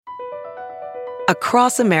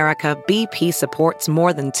Across America, BP supports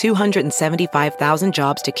more than 275,000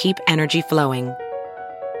 jobs to keep energy flowing.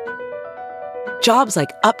 Jobs like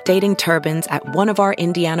updating turbines at one of our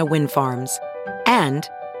Indiana wind farms and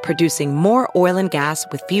producing more oil and gas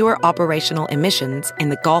with fewer operational emissions in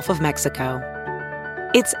the Gulf of Mexico.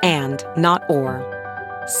 It's and, not or.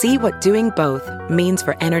 See what doing both means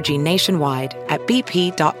for energy nationwide at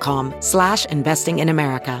bp.com/investing in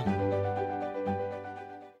America.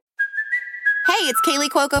 Hey, it's Kaylee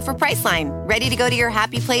Cuoco for Priceline. Ready to go to your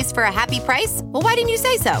happy place for a happy price? Well, why didn't you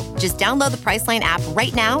say so? Just download the Priceline app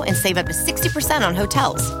right now and save up to 60% on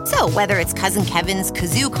hotels. So whether it's Cousin Kevin's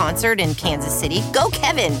Kazoo Concert in Kansas City, go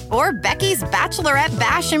Kevin, or Becky's Bachelorette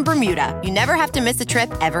Bash in Bermuda, you never have to miss a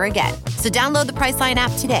trip ever again. So download the Priceline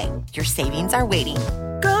app today. Your savings are waiting.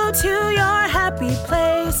 Go to your happy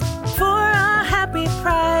place for a happy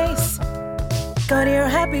price. Go to your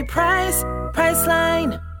happy price,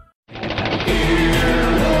 Priceline.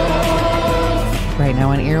 Right now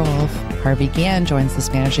on Earwolf, Harvey Gann joins the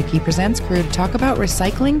Spanish Key Presents crew to talk about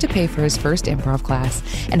recycling to pay for his first improv class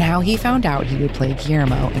and how he found out he would play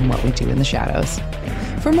Guillermo in What We Do in the Shadows.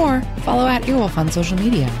 For more, follow @Earwolf on social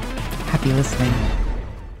media. Happy listening.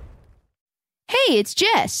 Hey, it's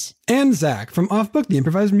Jess. And Zach from Off Book, the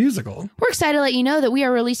improvised musical. We're excited to let you know that we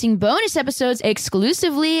are releasing bonus episodes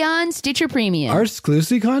exclusively on Stitcher Premium. Our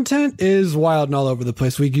exclusive content is wild and all over the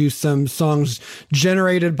place. We use some songs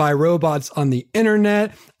generated by robots on the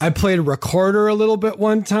internet. I played a recorder a little bit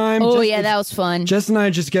one time. Oh, yeah, that was fun. Jess and I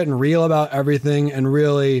just getting real about everything and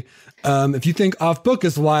really... if you think Off Book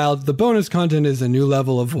is wild, the bonus content is a new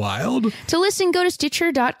level of wild. To listen, go to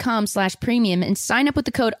Stitcher.com/premium and sign up with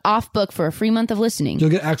the code OFFBOOK for a free month of listening. You'll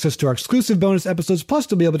get access to our exclusive bonus episodes, plus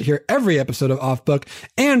you'll be able to hear every episode of Off Book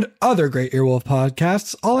and other great Earwolf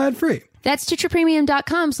podcasts, all ad-free. That's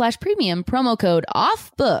StitcherPremium.com/premium, promo code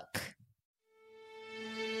OFFBOOK.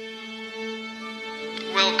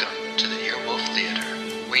 Welcome to the Earwolf Theater.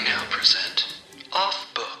 We now present Off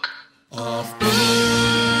Book. Off Book.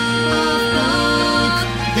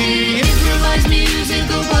 The improvised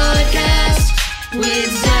musical podcast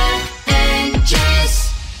with Zach and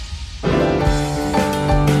Jess.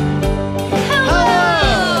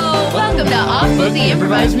 Hello! Welcome to Off Book, the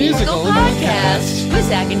improvised musical podcast with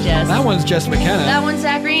Zach and Jess. That one's Jess McKenna. That one's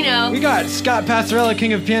Zach Reno. We got Scott Passarella,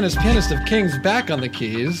 King of Pianists, Pianist of Kings, back on the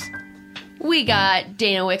keys. We got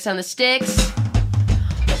Dana Wicks on the sticks.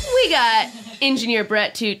 We got Engineer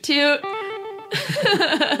Brett Toot Toot.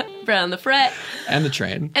 Brett on the fret. And the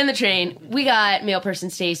train. We got male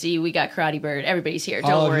person Stacy. We got Karate Bird. Everybody's here.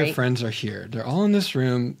 Don't worry. All of your friends are here. They're all in this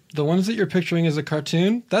room. The ones that you're picturing as a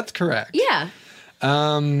cartoon, that's correct. Yeah.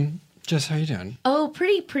 Jess, how you doing? Oh,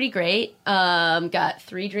 pretty great. Got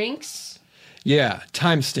 3 drinks. Yeah.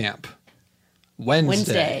 Timestamp.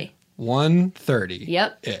 Wednesday. 1:30.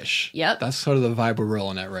 Yep. Ish. Yep. That's sort of the vibe we're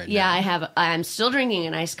rolling at right now. Yeah, I'm still drinking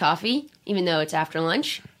an iced coffee, even though it's after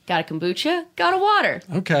lunch. Got a kombucha, got a water.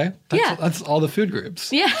 Okay. That's all the food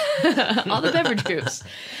groups. Yeah. All the beverage groups.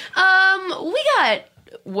 We got,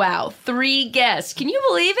 3 guests. Can you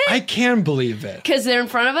believe it? I can believe it. Because they're in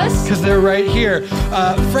front of us? Because they're right here.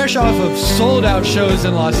 Fresh off of sold-out shows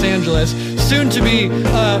in Los Angeles, soon to be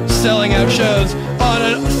selling out shows on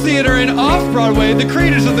a theater in Off-Broadway, the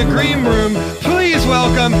creators of The Green Room. Please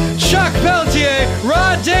welcome Chuck Peltier,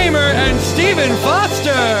 Rod Damer, and Stephen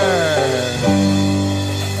Foster.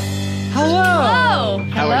 Hello.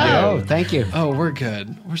 How are you? Oh, thank you. Oh, we're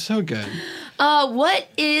good. We're so good. What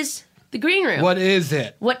is The Green Room? What is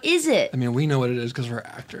it? What is it? I mean, we know what it is because we're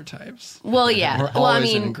actor types. Well, yeah. We're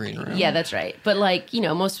always in a green room. Yeah, that's right. But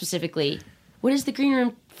most specifically, what is The Green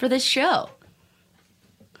Room for this show?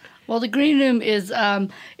 Well, The Green Room is,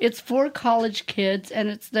 it's for college kids, and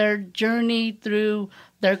it's their journey through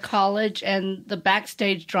their college and the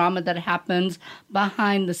backstage drama that happens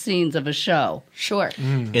behind the scenes of a show. Sure.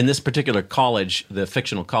 In this particular college, the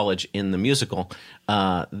fictional college in the musical,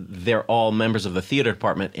 they're all members of the theater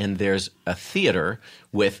department, and there's a theater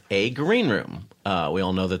with a green room. We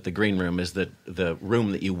all know that the green room is the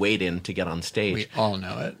room that you wait in to get on stage. We all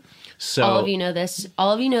know it. So all of you know this.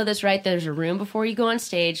 All of you know this, right? There's a room before you go on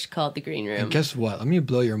stage called the green room. And guess what? Let me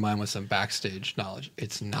blow your mind with some backstage knowledge.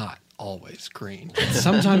 It's not always green.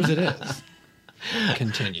 Sometimes it is.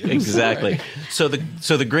 Continue. Exactly. So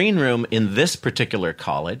the green room in this particular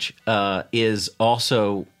college is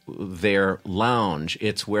also their lounge.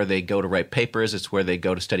 It's where they go to write papers. It's where they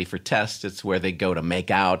go to study for tests. It's where they go to make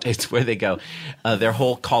out. It's where they go. Their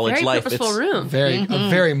whole college very life. Purposeful room. A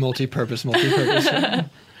very multi-purpose room.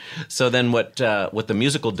 So then what the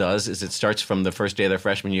musical does is it starts from the first day of their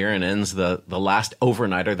freshman year and ends the last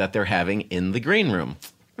overnighter that they're having in the green room.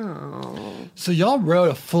 Oh. So y'all wrote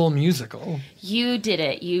a full musical. You did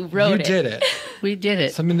it. You wrote it. You did it. We did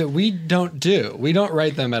it. Something that we don't do. We don't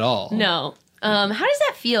write them at all. No. How does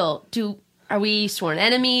that feel? Are we sworn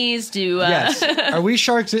enemies? Yes. Are we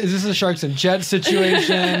sharks? Is this a sharks and jets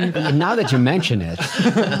situation? Now that you mention it.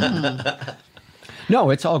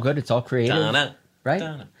 No, it's all good. It's all creative. Donna. Right?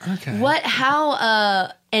 Donna. Okay.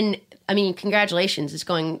 And I mean, congratulations. It's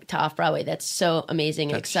going to Off-Broadway. That's so amazing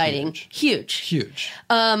and exciting. Huge.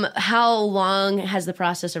 How long has the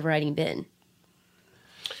process of writing been?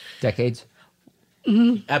 Decades.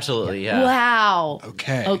 Absolutely, yeah. Wow.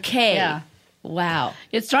 Okay. Yeah. Wow.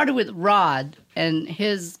 It started with Rod and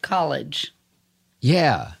his college.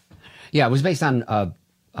 Yeah. Yeah, it was based on,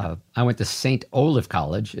 I went to St. Olaf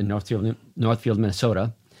College in Northfield,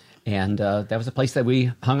 Minnesota. And that was a place that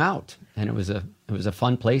we hung out. And it was a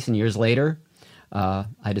fun place. And years later,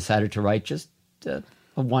 I decided to write just a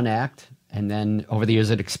one act. And then over the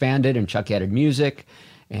years it expanded and Chuck added music.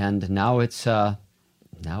 And now it's off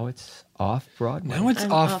Broadway. Now it's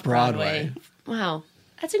off Broadway. Wow.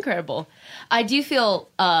 That's incredible. I do feel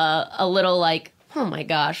a little like, oh my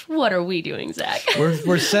gosh, what are we doing, Zach? We're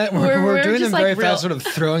doing just them very like real- fast, sort of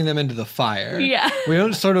throwing them into the fire. Yeah. We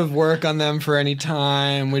don't sort of work on them for any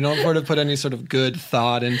time. We don't sort of put any sort of good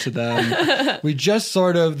thought into them. We just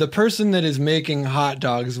sort of, the person that is making hot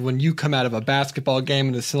dogs when you come out of a basketball game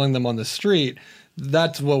and is selling them on the street,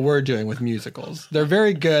 that's what we're doing with musicals. They're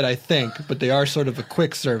very good, I think, but they are sort of a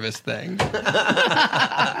quick service thing.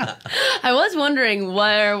 I was wondering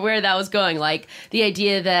where that was going. Like the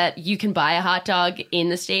idea that you can buy a hot dog in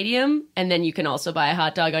the stadium and then you can also buy a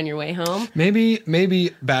hot dog on your way home.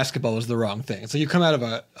 Maybe basketball is the wrong thing. So you come out of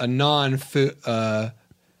a non-food... You're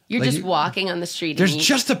like just walking on the street. There's and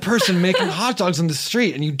just a person making hot dogs on the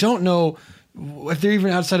street, and you don't know if they're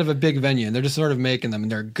even outside of a big venue, and they're just sort of making them,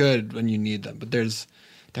 and they're good when you need them. But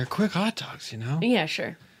they're quick hot dogs, you know? Yeah,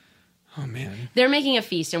 sure. Oh, man. They're making a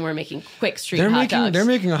feast, and we're making quick street hot dogs. They're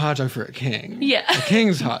making a hot dog for a king. Yeah. A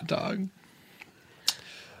king's hot dog.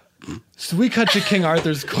 So we cut to King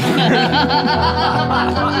Arthur's court.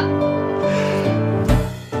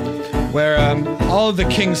 Where all of the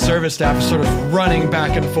king's service staff is sort of running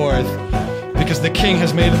back and forth because the king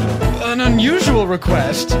has made an unusual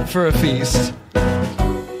request for a feast.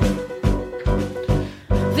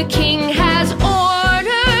 The king has ordered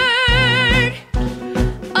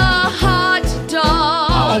a hot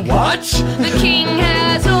dog. What? The king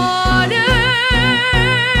has ordered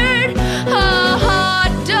a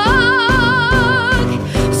hot dog.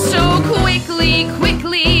 So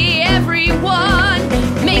quickly, everyone,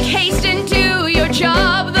 make haste and do your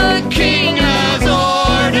job. The king has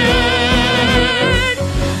ordered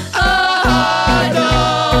a hot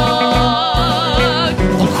dog.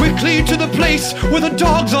 All quickly to the place where the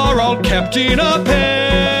dogs are all kept in a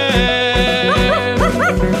pen.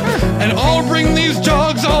 And I'll bring these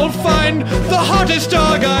dogs, I'll find the hottest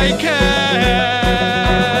dog I can.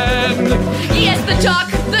 Yes, the dog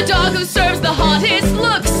who serves the hottest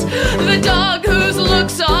looks. The dog whose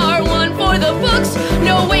looks are one for the books.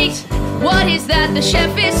 No, wait, what is that the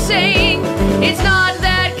chef is saying? It's not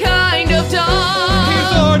that kind of dog.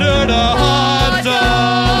 He's ordered a hot dog.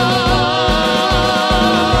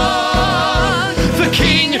 The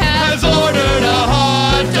king has ordered a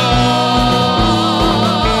hot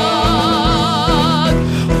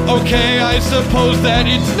dog. Okay, I suppose that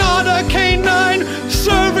it's not a canine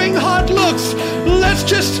serving hot looks. Let's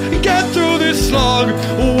just get through this slog.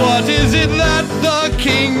 What is it that the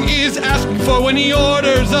king is asking for when he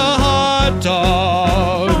orders a hot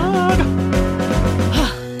dog?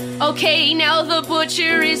 Okay, now the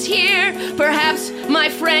butcher is here. Perhaps, my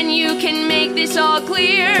friend, you can make this all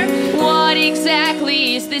clear. What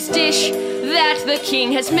exactly is this dish that the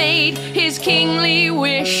king has made his kingly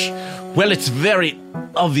wish? Well, it's very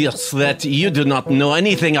obvious that you do not know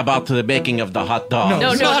anything about the making of the hot dog.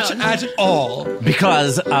 No, not at all.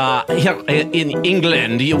 Because here in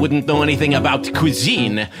England, you wouldn't know anything about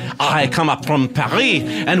cuisine. I come up from Paris,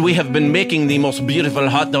 and we have been making the most beautiful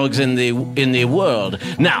hot dogs in the world.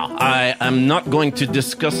 Now, I am not going to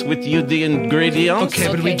discuss with you the ingredients. Okay,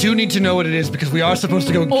 but we do need to know what it is because we are supposed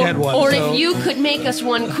to go get one. Or so. if you could make us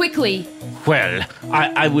one quickly. Well,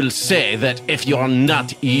 I will say that if you're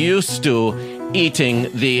not used to eating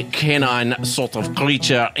the canine sort of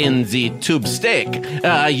creature in the tube steak,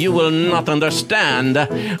 you will not understand.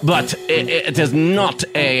 But it is not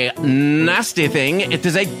a nasty thing. It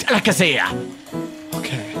is a delicacy.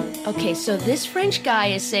 Okay, so this French guy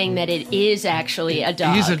is saying that it is actually a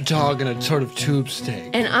dog. He's a dog in a sort of tube steak.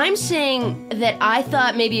 And I'm saying that I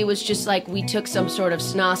thought maybe it was just like we took some sort of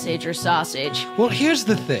sausage. Well, here's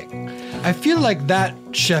the thing. I feel like that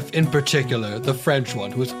chef in particular, the French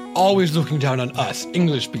one, who is always looking down on us,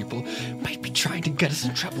 English people, might be trying to get us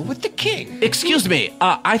in trouble with the king. Excuse me,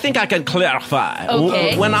 I think I can clarify.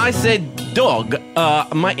 Okay. When I say dog,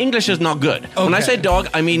 my English is not good. When I Okay. say dog,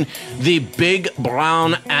 I mean the big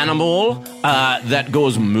brown animal that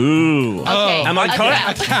goes moo. Okay. Am I A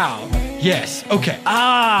correct? A cow. Yes, okay.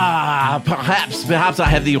 Perhaps I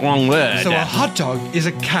have the wrong word. So a hot dog is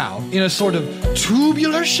a cow in a sort of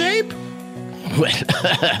tubular shape? Well,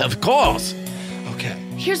 of course. Okay.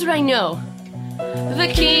 Here's what I know. The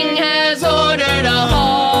king has ordered a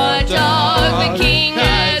hot dog. The king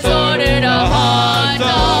has ordered a hot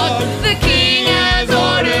dog. The king has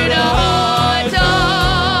ordered a hot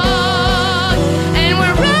dog. And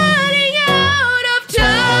we're running out of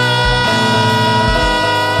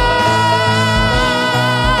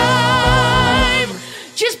time.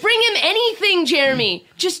 Just bring him anything, Jeremy.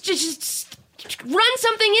 Just run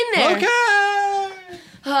something in there. Okay.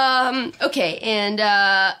 Okay, and,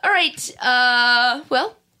 all right,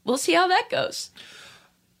 well, we'll see how that goes.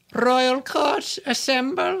 Royal court,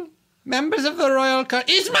 assemble. Members of the royal court.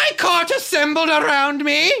 Is my court assembled around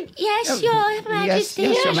me? Yes, Your Majesty.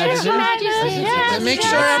 yes, Your Majesty. Yes, Make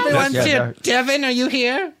sure everyone's Yes, here. Devin, are you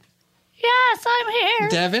here? Yes, I'm here.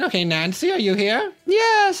 Devin, okay. Nancy, are you here?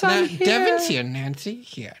 Yes, I'm here. Devin's here. Nancy,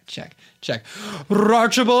 here. Check.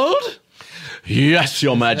 Archibald? Yes,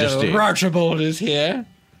 Your Majesty. Archibald is here.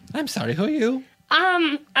 I'm sorry, who are you?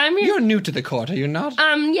 I'm here. You're new to the court, are you not?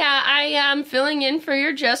 Yeah, I am filling in for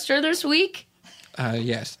your jester this week.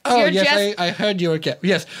 Yes. Oh, Your yes, I heard you were...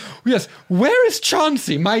 Yes. Where is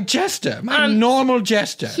Chauncey, my jester, my normal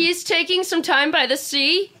jester? He's taking some time by the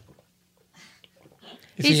sea.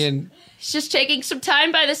 Is he in... He's just taking some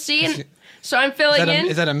time by the sea, and so I'm filling in.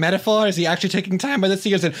 Is that a metaphor? Is he actually taking time by the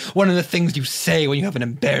sea? Or is it one of the things you say when you have an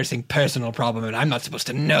embarrassing personal problem and I'm not supposed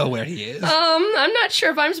to know where he is? I'm not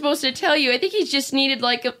sure if I'm supposed to tell you. I think he's just needed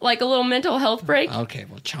like a little mental health break. Okay,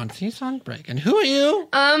 well, Chauncey's on break. And who are you?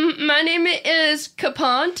 My name is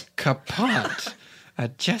Capont. Capont. A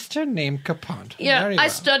jester named Capont. Yeah, Very I well.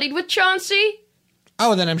 studied with Chauncey.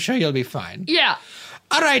 Oh, then I'm sure you'll be fine. Yeah.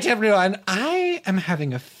 All right, everyone. I am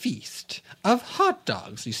having a feast of hot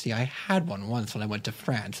dogs. You see, I had one once when I went to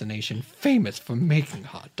France, a nation famous for making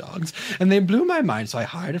hot dogs, and they blew my mind, so I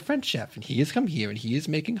hired a French chef, and he has come here, and he is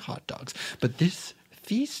making hot dogs. But this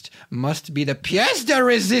feast must be the pièce de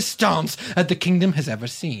résistance that the kingdom has ever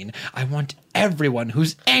seen. I want everyone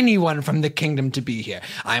who's anyone from the kingdom to be here.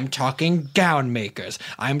 I'm talking gown makers.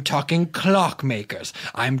 I'm talking clock makers.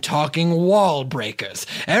 I'm talking wall breakers.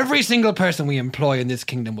 Every single person we employ in this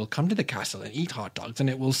kingdom will come to the castle and eat hot dogs, and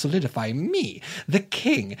it will solidify me, the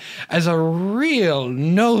king, as a real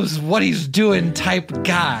knows what he's doing type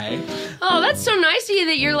guy. Oh, that's so nice of you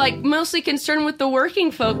that you're like mostly concerned with the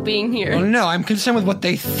working folk being here. Well, no, I'm concerned with what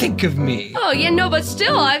they think of me. Oh, yeah, no, but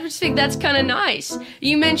still, I just think that's kind of nice.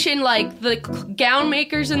 You mentioned, like, the gown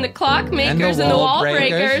makers and the clock makers and the wall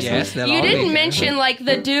breakers. Yes, they'll you all be didn't here. mention, like,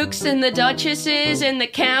 the dukes and the duchesses and the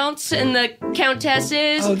counts and the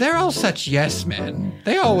countesses. Oh, they're all such yes men.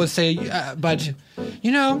 They always say, but,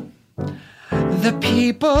 you know, the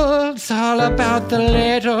people, it's all about the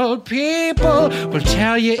little people, will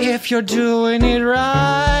tell you if you're doing it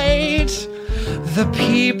right. The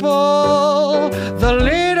people, the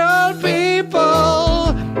little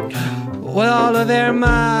people, with all of their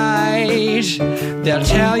might, they'll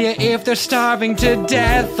tell you if they're starving to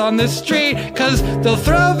death on the street, 'cause they'll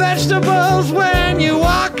throw vegetables when you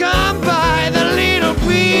walk on by. The little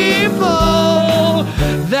people,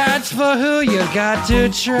 that's for who you got to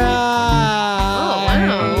try.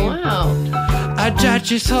 Oh, wow. A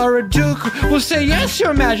duchess or a duke will say, yes,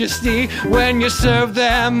 your majesty, when you serve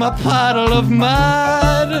them a puddle of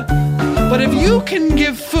mud. But if you can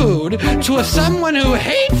give food to someone who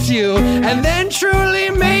hates you and then truly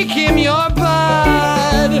make him your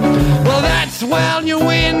bud, well, that's when you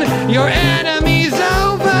win your enemies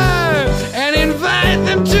over and invite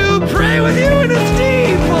them to pray with you in a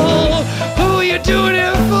steeple. Who are you doing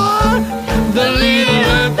it for? The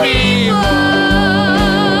little people.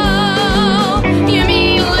 You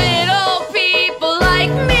mean little people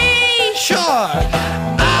like me? Sure,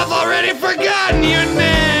 I've already forgotten your name.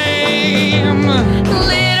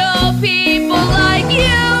 Little people like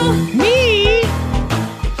you. Me?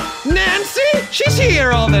 Nancy? She's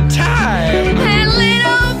here all the time. And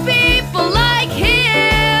little people like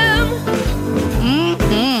him.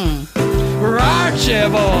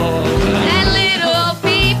 Archibald. And little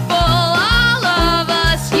people, all of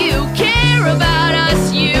us, you care about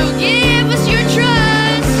us, you give us your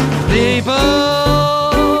trust. People,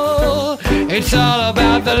 it's all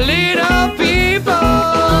about the little people.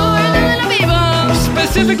 Oh,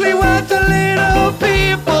 specifically what the little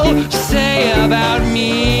people say about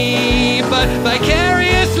me. But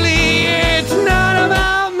vicariously, it's not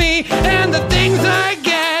about me and the things I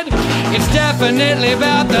get. It's definitely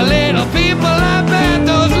about the little people. I bet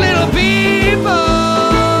those little people.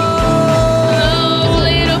 Those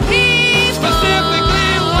little people.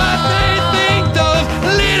 Specifically what they think, those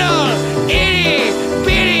little itty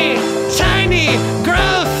bitty, tiny,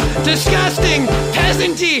 gross, disgusting,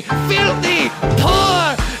 peasanty, filthy, poor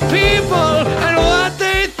people, and what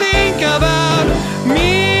they think about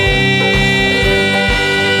me.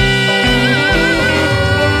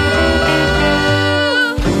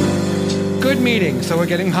 Good meeting. So we're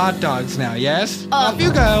getting hot dogs now, yes? Off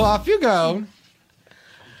you go, off you go.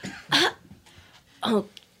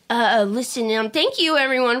 Listen, thank you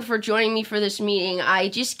everyone for joining me for this meeting. I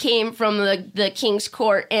just came from the King's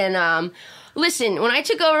Court, and listen, when I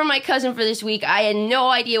took over my cousin for this week, I had no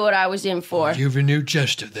idea what I was in for. You've a new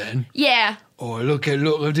jester then? Yeah. Oh, look at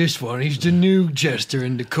this one. He's the new jester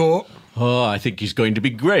in the court. Oh, I think he's going to be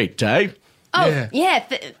great, eh? Oh, yeah,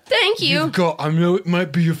 thank you. I know it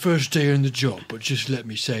might be your first day on the job, but just let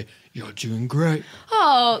me say, you're doing great.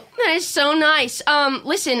 Oh, that is so nice.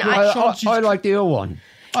 Listen, I like the old one.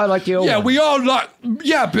 I like the old one. Bill,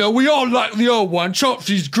 we all like the old one.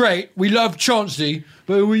 Chauncey's great. We love Chauncey.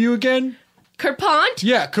 But who were you again? Kerpont?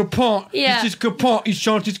 Yeah, Kerpont. Yeah. He's just Kerpont. He's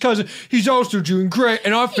Chauncey's cousin. He's also doing great,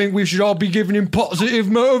 and I think we should all be giving him positive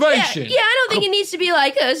motivation. Yeah, I don't think it needs to be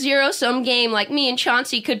like a zero-sum game. Like me and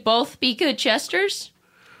Chauncey could both be good jesters.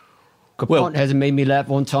 Kerpont hasn't made me laugh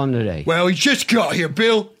one time today. Well, he just got here,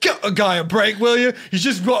 Bill. Get a guy a break, will you? He's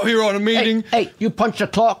just got here on a meeting. Hey, you punched the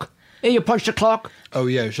clock? Hey, you punched the clock? Oh,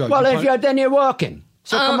 yeah, sorry. Well, then you're working.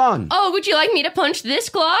 So come on. Oh, would you like me to punch this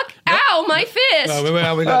clock? Ow, my fist! No,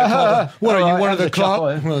 we got the clock. What are you, one of the clock?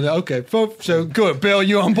 Well, okay, so good. Bill,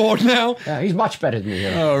 you on board now? Yeah, he's much better than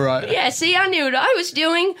me. All right. Yeah, see, I knew what I was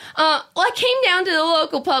doing. Well, I came down to the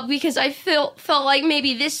local pub because I felt like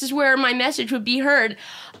maybe this is where my message would be heard.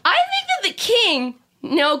 I think that the king,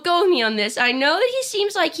 no, go with me on this. I know that he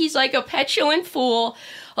seems like he's like a petulant fool,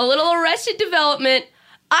 a little Arrested Development.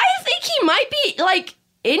 I think he might be, like,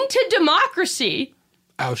 into democracy.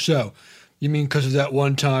 How so? You mean because of that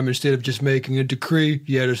one time, instead of just making a decree,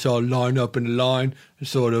 you had us all line up in a line and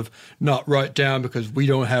sort of not write down because we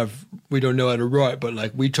don't know how to write, but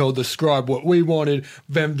like we told the scribe what we wanted,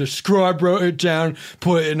 then the scribe wrote it down,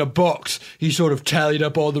 put it in a box. He sort of tallied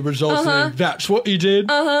up all the results, and that's what he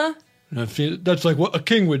did. And I feel that's like what a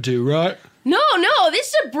king would do, right? No, this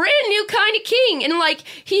is a brand new kind of king. And, like,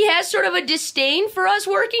 he has sort of a disdain for us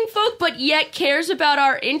working folk, but yet cares about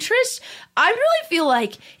our interests. I really feel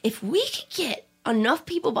like if we could get enough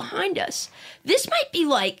people behind us, this might be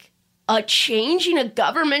like a change in a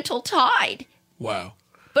governmental tide. Wow.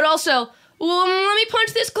 But also, well, let me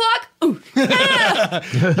punch this clock. Ooh.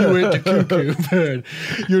 You went to cuckoo bird.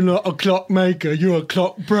 You're not a clock maker, you're a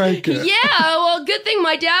clock breaker. Yeah, well, good thing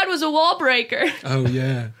my dad was a wall breaker. Oh,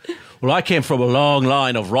 yeah. Well, I came from a long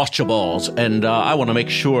line of Rothschilds, and I want to make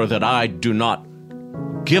sure that I do not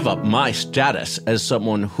give up my status as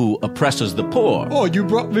someone who oppresses the poor. Oh, you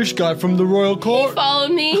brought this guy from the royal court? He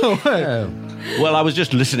followed me. Oh, hey. Well, I was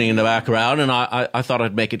just listening in the background, and I thought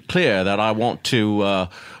I'd make it clear that I want to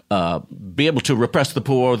be able to repress the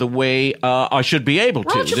poor the way I should be able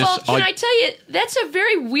to. Rothschild, can I tell you, that's a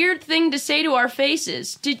very weird thing to say to our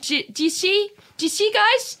faces. Do you see? Do you see,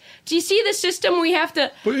 guys? Do you see the system we have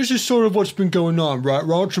to... But this is sort of what's been going on, right?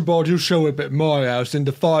 Archibald, he'll show up at my house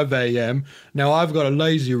into 5 a.m. Now, I've got a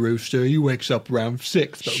lazy rooster. He wakes up around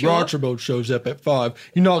 6. But Sure. Archibald shows up at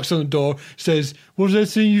 5. He knocks on the door, says, what does that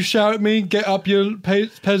say you shout at me? Get up, you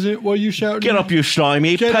peasant. What are you shouting? Get up, you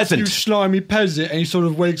slimy Get peasant. up, you slimy peasant. And he sort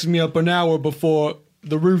of wakes me up an hour before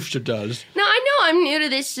the rooster does. Now, I know I'm new to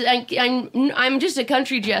this. I'm just a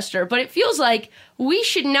country jester, but it feels like we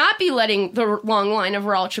should not be letting the long line of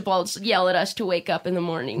Archibalds yell at us to wake up in the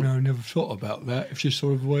morning. No, I never thought about that. It's just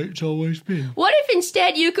sort of the way it's always been. What if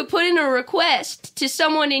instead you could put in a request to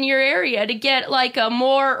someone in your area to get like a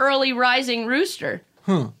more early rising rooster?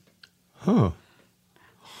 Huh.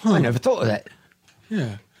 I never thought of that.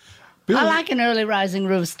 Yeah. I like an early rising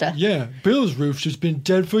rooster. Yeah, Bill's rooster's been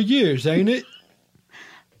dead for years, ain't it?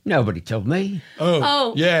 Nobody told me.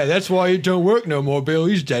 Oh. Yeah, that's why he don't work no more, Bill.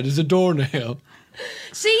 He's dead as a doornail.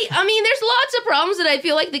 See, I mean, there's lots of problems that I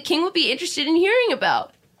feel like the king would be interested in hearing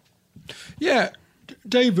about. Yeah.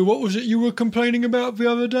 David, what was it you were complaining about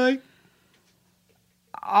the other day?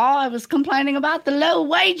 I was complaining about the low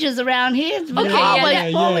wages around here. We're Okay, always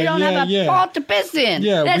yeah, full. We don't have a pot to piss in.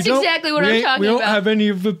 Yeah, That's exactly what I'm talking We don't about. have any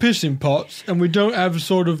of the pissing pots, and we don't have a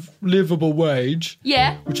sort of livable wage.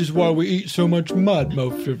 Yeah. Which is why we eat so much mud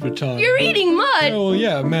most of the time. You're eating mud. Oh,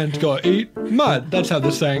 yeah, a man's got to eat mud. That's how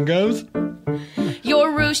the saying goes.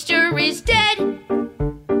 Your rooster is dead.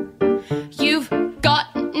 You've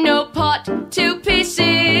got no pot to piss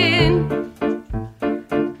in.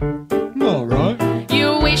 All right.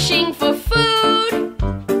 You're wishing for food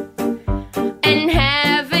and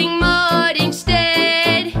having mud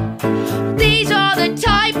instead. These are the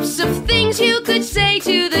types of things you could say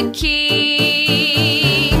to the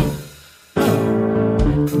king.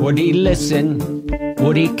 Would he listen?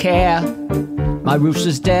 Would he care? My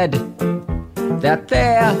rooster's dead. That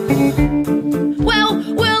there. Well,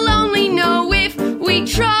 we'll only know if we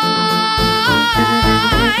try.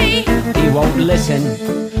 He won't listen.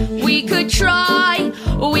 We could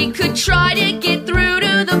try to get through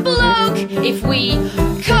to the bloke if we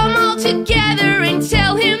come all together and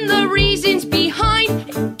tell him the reasons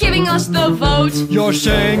behind giving us the vote. You're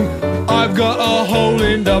saying I've got a hole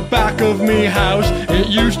in the back of me house. It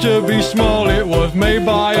used to be small, it was made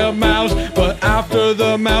by a mouse. But after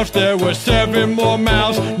the mouse there were 7 more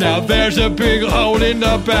mouse. Now there's a big hole in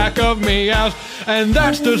the back of me house. And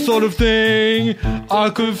that's the sort of thing I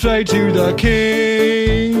could say to the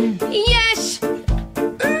king. Yes,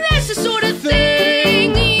 that's the sort of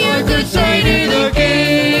thing you could say to the king.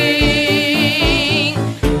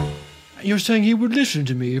 You're saying he would listen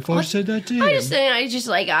to me if I said that to him? I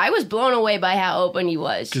was blown away by how open he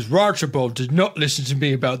was. Because Archibald did not listen to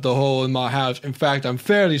me about the hole in my house. In fact, I'm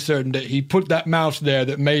fairly certain that he put that mouse there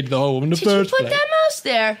that made the hole in the first Put place. that mouse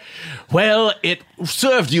there. Well, it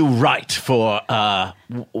served you right for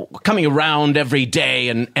coming around every day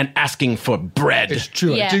and asking for bread. It's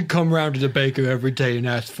true. Yeah. I did come round to the baker every day and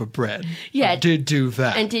ask for bread. Yeah. I did do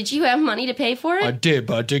that. And did you have money to pay for it? I did,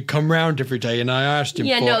 but I did come round every day and I asked him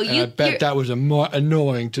Yeah, for no, it. And you- I bet you're- that was more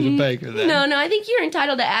annoying to the baker then. No, I think you're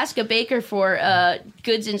entitled to ask a baker for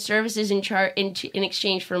goods and services in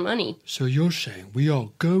exchange for money. So you're saying we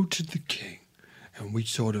all go to the king and we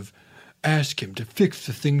sort of ask him to fix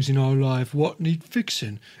the things in our life what need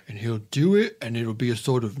fixing, and he'll do it, and it'll be a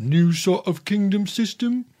sort of new sort of kingdom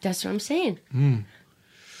system? That's what I'm saying.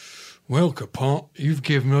 Well, Capon, you've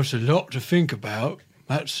given us a lot to think about.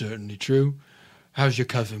 That's certainly true. How's your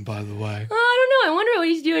cousin, by the way? Oh, I don't know. I wonder what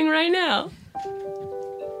he's doing right now.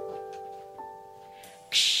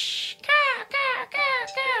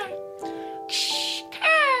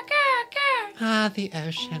 Ah, the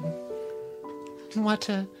ocean. What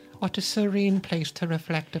a serene place to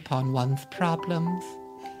reflect upon one's problems.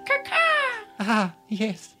 Ah,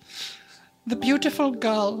 yes. The beautiful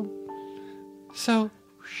gull. So,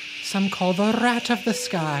 some call the rat of the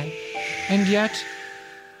sky. And yet,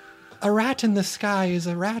 a rat in the sky is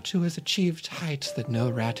a rat who has achieved heights that no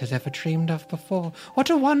rat has ever dreamed of before. What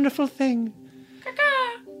a wonderful thing.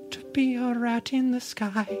 To be a rat in the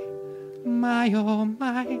sky. My, oh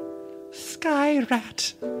my. Sky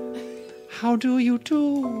rat. How do you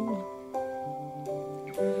do?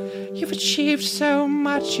 You've achieved so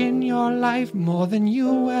much in your life, more than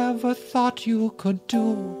you ever thought you could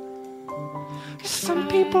do. Some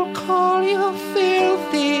people call you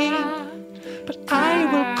filthy, but I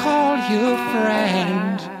will call you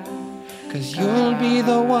friend. 'Cause you'll be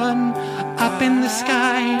the one up in the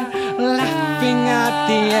sky, laughing at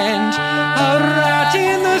the end. A rat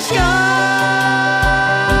in the sky.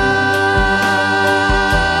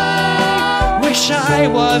 Wish I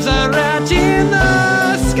was a rat in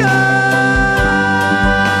the sky.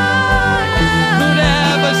 Who'd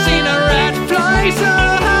ever seen a rat fly so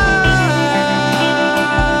high?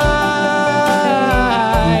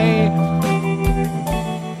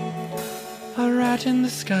 A rat in the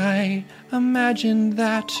sky, imagine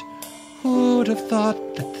that. Who'd have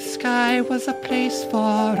thought that the sky was a place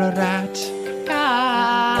for a rat?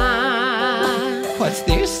 What's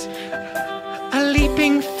this? A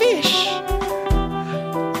leaping fish.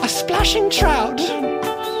 A splashing trout.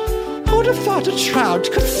 Who'd have thought a trout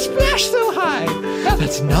could splash so high?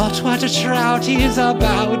 That's not what a trout is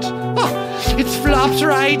about. Oh, it's flopped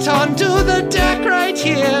right onto the deck right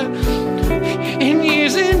here. And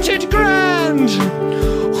isn't it grand?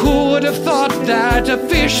 Who would have thought that a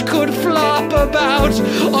fish could flop about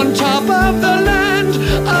on top of the land?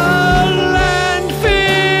 A land fish.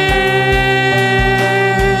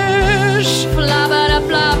 Flop-a-da,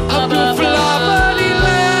 flop, A floppity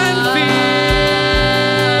land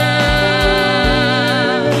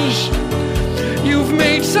fish. You've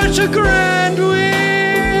made such a grand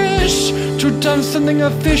wish to done something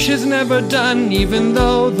a fish has never done, even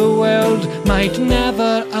though the world might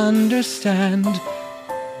never understand.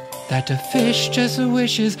 That a fish just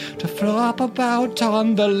wishes to flop about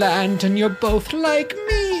on the land, and you're both like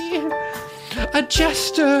me. A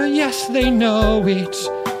jester, yes, they know it.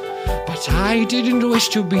 But I didn't wish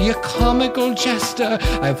to be a comical jester.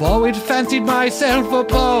 I've always fancied myself a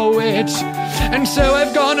poet. And so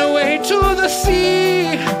I've gone away to the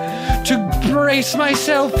sea to brace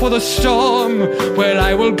myself for the storm, where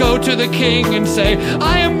I will go to the king and say,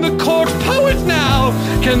 I am the court poet now.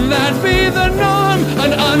 Can that be the norm?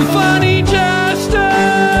 An unfunny jester.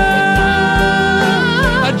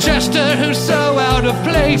 A jester who's so out of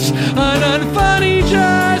place. An unfunny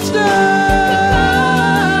jester.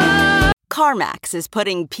 CarMax is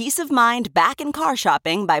putting peace of mind back in car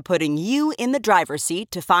shopping by putting you in the driver's seat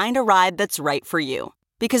to find a ride that's right for you.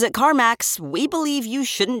 Because at CarMax, we believe you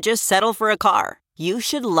shouldn't just settle for a car. You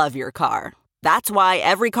should love your car. That's why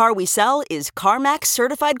every car we sell is CarMax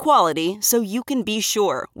certified quality, so you can be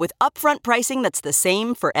sure with upfront pricing that's the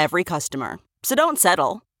same for every customer. So don't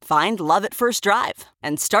settle. Find love at first drive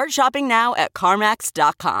and start shopping now at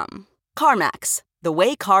CarMax.com. CarMax, the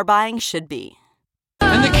way car buying should be.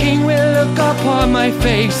 And the king will look up on my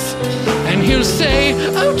face, and he'll say,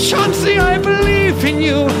 oh, Chauncey, I believe in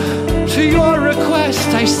you. To your request,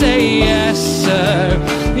 I say yes, sir.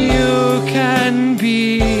 You can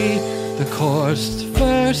be the court's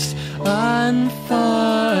first unfunny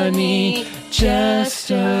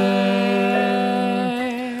jester.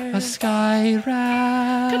 A sky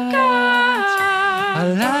rat, a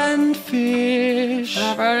landfish,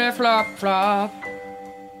 flop, flop.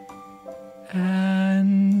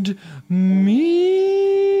 And me.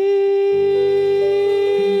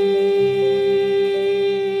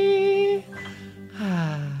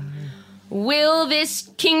 Will this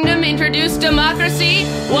kingdom introduce democracy?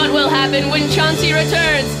 What will happen when Chauncey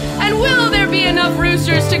returns? And will there be enough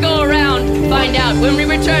roosters to go around? Find out when we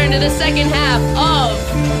return to the second half of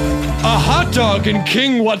A Hot Dog in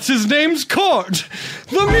King What's-His-Name's Court,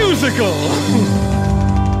 the musical.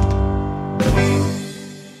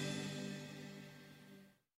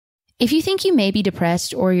 If you think you may be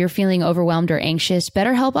depressed or you're feeling overwhelmed or anxious,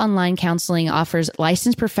 BetterHelp Online Counseling offers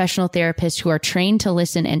licensed professional therapists who are trained to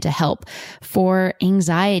listen and to help for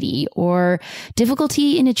anxiety or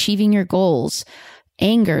difficulty in achieving your goals,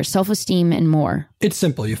 anger, self-esteem, and more. It's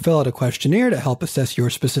simple. You fill out a questionnaire to help assess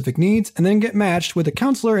your specific needs and then get matched with a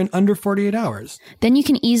counselor in under 48 hours. Then you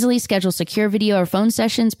can easily schedule secure video or phone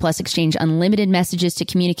sessions, plus exchange unlimited messages to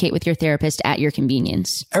communicate with your therapist at your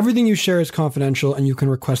convenience. Everything you share is confidential, and you can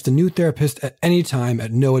request a new therapist at any time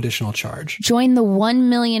at no additional charge. Join the 1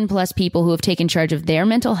 million plus people who have taken charge of their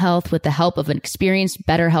mental health with the help of an experienced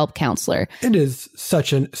BetterHelp counselor. It is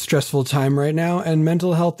such a stressful time right now, and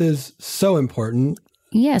mental health is so important.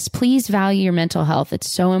 Yes, please value your mental health. It's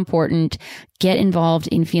so important. Get involved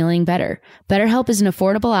in feeling better. BetterHelp is an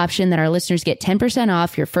affordable option that our listeners get 10%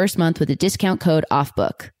 off your first month with a discount code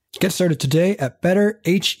OFFBOOK. Get started today at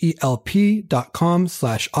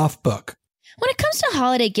betterhelp.com/offbook. When it comes to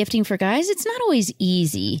holiday gifting for guys, it's not always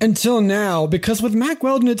easy. Until now, because with Mack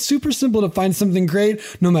Weldon, it's super simple to find something great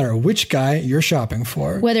no matter which guy you're shopping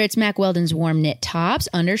for. Whether it's Mack Weldon's warm knit tops,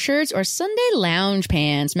 undershirts, or Sunday lounge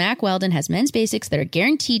pants, Mack Weldon has men's basics that are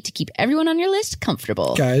guaranteed to keep everyone on your list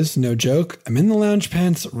comfortable. Guys, no joke, I'm in the lounge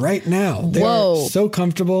pants right now. They're so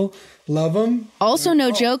comfortable. Love them. Also,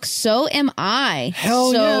 no joke, so am I.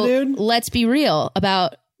 Hell yeah, dude. Let's be real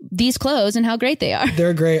about these clothes and how great they are.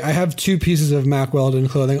 They're great. I have 2 pieces of Mack Weldon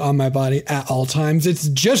clothing on my body at all times. It's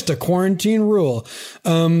just a quarantine rule.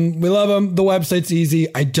 We love them. The website's easy.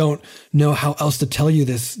 I don't know how else to tell you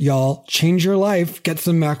this, y'all. Change your life. Get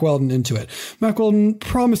some Mack Weldon into it. Mack Weldon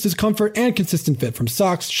promises comfort and consistent fit from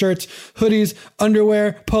socks, shirts, hoodies,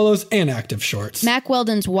 underwear, polos, and active shorts. Mack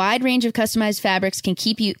Weldon's wide range of customized fabrics can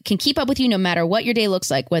keep up with you no matter what your day looks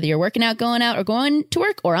like, whether you're working out, going out, or going to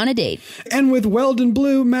work, or on a date. And with Weldon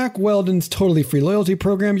Blue, Mack Weldon's totally free loyalty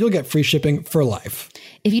program, you'll get free shipping for life.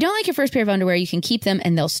 If you don't like your first pair of underwear, you can keep them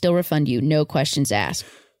and they'll still refund you. No questions asked.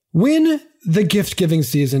 Win the gift giving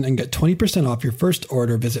season and get 20% off your first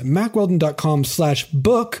order. Visit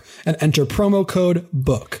MackWeldon.com/book and enter promo code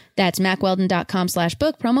BOOK. That's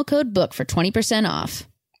MackWeldon.com/book, promo code BOOK for 20% off.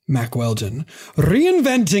 Mack Weldon,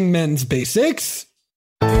 reinventing men's basics.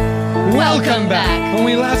 Welcome back. When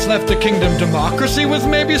we last left the kingdom, democracy was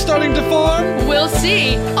maybe starting to form. We'll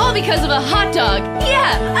see. All because of a hot dog.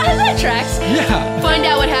 Yeah, that tracks. Yeah. Find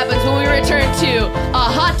out what happens when we return to A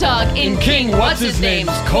Hot Dog in King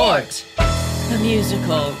What's-His-Name's Court. The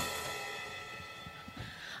musical.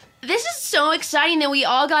 This is so exciting that we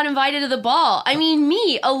all got invited to the ball. I mean,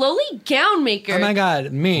 me, a lowly gown maker. Oh my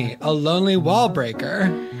God, me, a lonely wall breaker.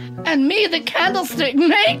 And me, the candlestick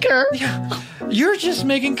maker. You're just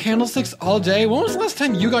making candlesticks all day? When was the last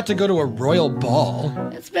time you got to go to a royal ball?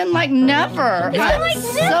 It's been like never. It's been like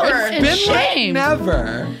never. It's shame.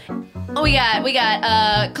 Never. Oh, we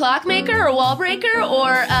got clockmaker or wall breaker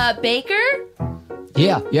or baker.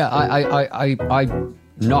 Yeah, I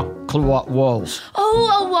knock walls.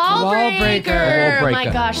 Oh, a wall breaker. Wall breaker. My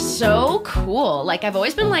gosh, so cool. Like, I've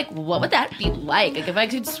always been like, what would that be like? Like, if I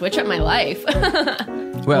could switch up my life.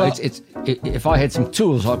 Well, it's if I had some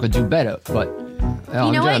tools, I could do better, but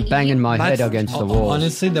I'm just banging my head against the wall.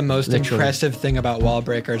 Honestly, the most impressive thing about wall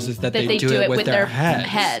breakers is that they do it with their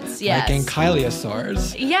heads. Yes. Like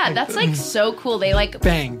ankylosaurs. Yeah, that's like so cool. They like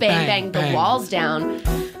bang the walls down.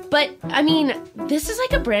 But, I mean, this is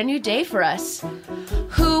like a brand new day for us.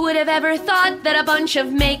 Who would have ever thought that a bunch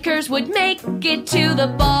of makers would make it to the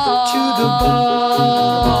ball?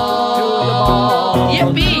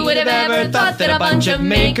 Yippee! Who would have ever thought that a bunch of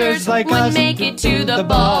makers would make it to the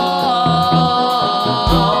ball?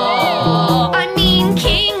 I mean,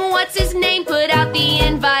 King, what's his name, put out the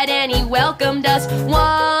invite and he welcomed us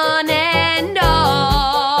one and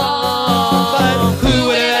all. But who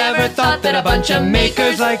would have ever thought that a bunch of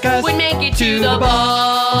makers like us would make it to the ball?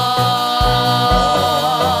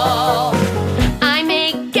 I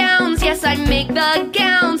make gowns, yes, I make the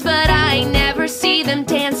gowns, but I never see them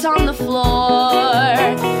dance on the floor.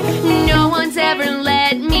 No one's ever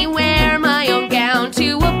let me wear my own gown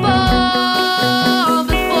to a ball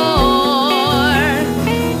before.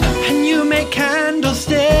 And you make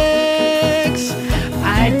candlesticks.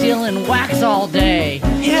 I deal in wax all day.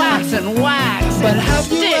 Yeah. Wax and wax. But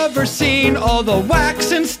have you ever seen all the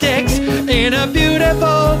wax and sticks in a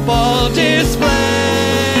beautiful ball display?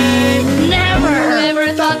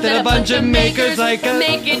 Never thought that a bunch of makers like us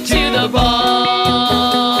make it to the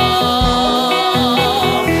ball.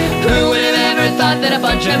 Who would have ever thought that a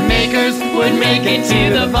bunch of makers would make it to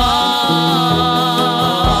the ball?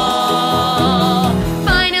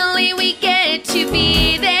 Finally, we get to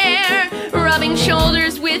be there, rubbing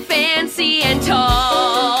shoulders with Fancy and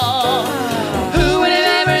Tall. Who would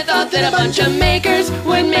have ever thought that a bunch of makers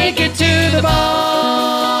would make it to the ball?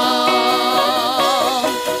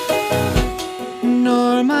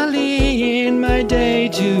 Normally in my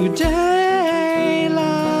day-to-day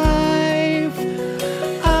life,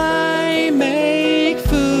 I make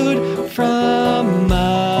food from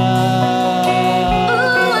mud.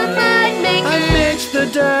 Ooh, a mud maker. I mix the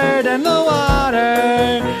dirt and the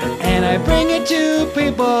water, and I bring it to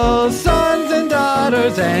people's sons and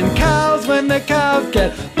daughters and cows when the cows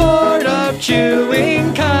get bored of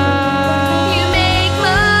chewing cud. You make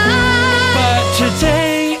mud. But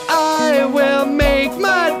today I will make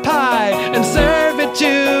mud pie and serve it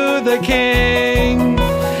to the king.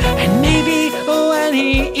 And maybe when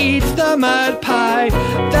he eats the mud pie,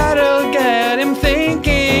 that'll get him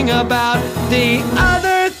thinking about the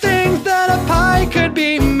other things that a pie could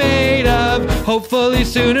be made of, hopefully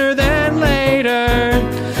sooner than later.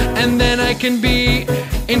 And then I can be,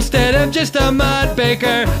 instead of just a mud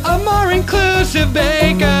baker, a more inclusive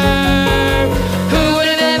baker. Who would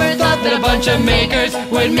have ever thought that a bunch of makers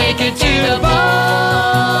would make it to the ball?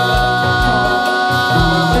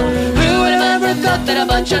 Who would have ever thought that a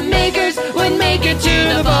bunch of makers would make it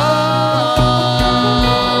to the ball?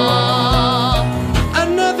 I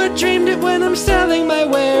never dreamed it when I'm selling my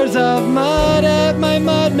wares of mud at my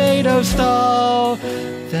Mudmado stall,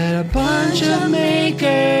 that a bunch of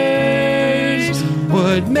makers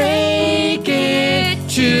would make it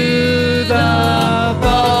to the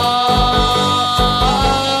ball.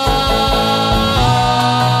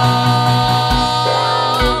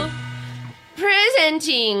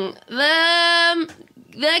 Presenting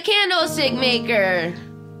the candlestick maker.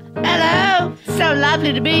 Hello. So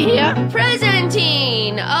lovely to be here.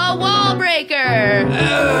 Presenting a wall breaker.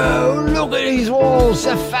 Oh, look at these walls.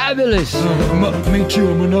 They're fabulous. Me too,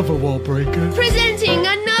 I'm another wall breaker. Presenting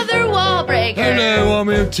another wall breaker. Hello, I'm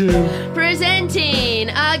here too. Presenting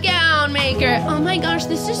a gown maker. Oh my gosh,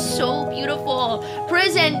 this is so beautiful.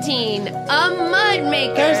 Presenting a mud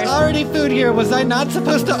maker. There's already food here. Was I not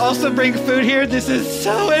supposed to also bring food here? This is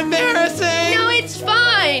so embarrassing. No, it's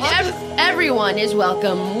fine. Everyone is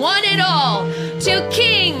welcome, one and all, to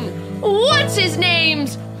King What's His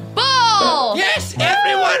Name's Ball. Yes,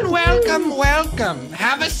 everyone, welcome, welcome.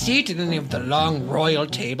 Have a seat at any of the long royal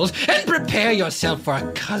tables and prepare yourself for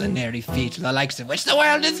a culinary feat the likes of which the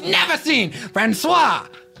world has never seen. Francois,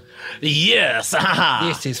 Yes.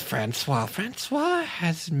 This is Francois. Francois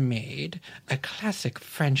has made a classic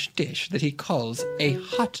French dish that he calls a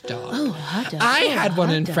hot dog. Oh, hot dog. I had one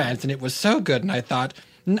in dog. France, and it was so good, and I thought,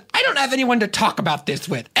 I don't have anyone to talk about this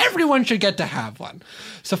with. Everyone should get to have one.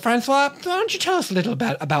 So, Francois, why don't you tell us a little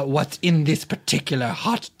bit about what's in this particular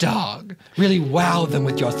hot dog? Really wow them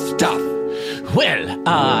with your stuff. Well,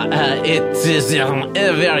 it is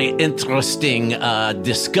a very interesting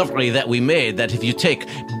discovery that we made, that if you take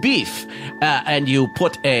beef and you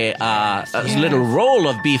put a little roll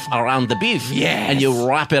of beef around the beef and you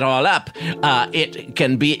wrap it all up, it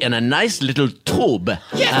can be in a nice little tube.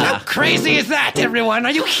 Yes, how crazy is that, everyone?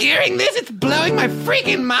 Are you hearing this? It's blowing my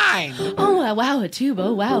freaking mind. Oh, wow, a tube.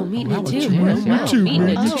 Oh, wow, meat in a tube. Wow, meat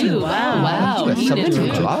in a tube. Wow, meat in a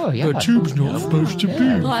tube. Oh, yeah. A tube's not supposed to be.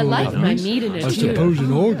 Oh, I like my meat in a I tube. suppose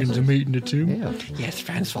an organ's a meat in a tube. Yes,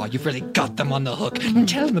 Francois, you've really got them on the hook. And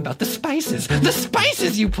tell them about the spices. The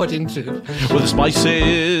spices you put into. Well, the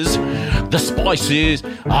spices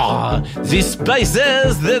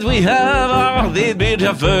that we have are the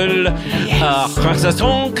beautiful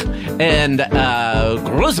croissant and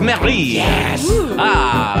rosemary. Yes.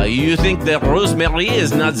 You think that rosemary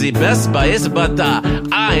is not the best spice, but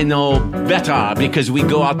I know better, because we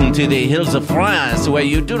go out into the hills of France where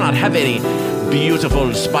you do not have any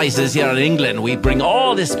beautiful spices here in England. We bring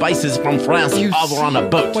all the spices from France over on a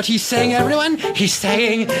boat. What he's saying, everyone? He's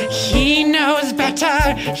saying he knows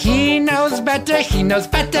better. He knows better. He knows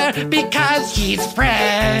better because he's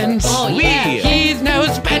French. Oh, yeah. He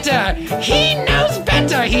knows better. He knows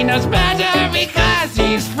better. He knows better because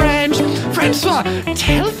he's French. Francois,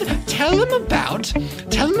 tell them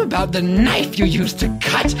about the knife you used to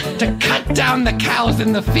cut down the cows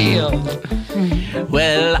in the field.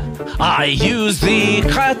 Well, I use the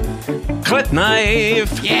cret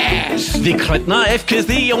knife. Yes. The cret knife is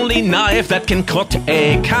the only knife that can cut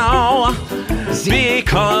a cow.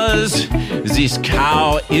 Because this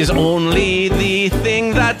cow is only the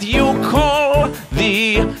thing that you call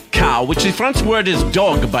the cow, which the French word is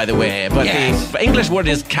dog, by the way, but the English word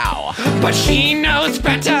is cow. But he knows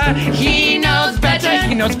better. He knows better.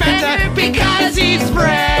 He knows better because he's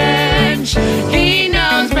French. He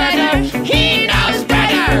knows better. He knows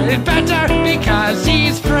better. It's better because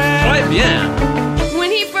he's French. Right, yeah.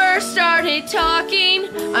 When he first started talking,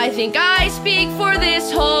 I think I speak for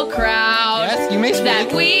this whole crowd. Yes, you may speak.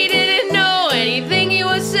 That we didn't know anything he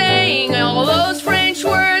was saying, all those French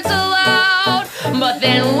words aloud. But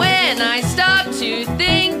then when I stopped to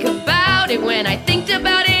think about it, when I think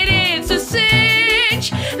about it, it's a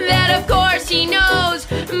cinch that of course he knows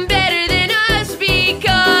better than us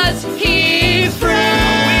because he's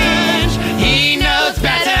French. He knows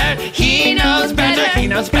better. He knows better. He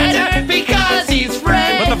knows better because he's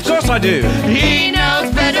French. But of course I do. He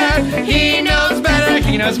knows better. He knows better.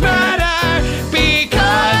 He knows better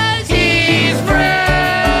because he's French.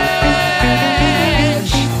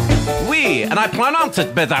 Oui, and I pronounce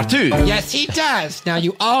it better too. Yes, he does. Now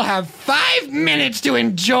you all have 5 minutes to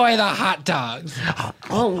enjoy the hot dogs.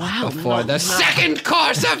 Oh, wow. Before the second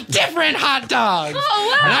course of different hot dogs.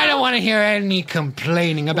 Oh, wow. And I don't want to hear any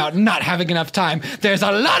complaining about not having enough time. There's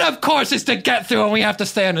a lot of courses to get through and we have to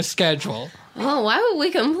stay on a schedule. Oh, why would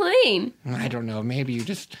we complain? I don't know. Maybe you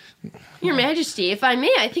just... Your Majesty, if I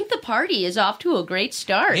may, I think the party is off to a great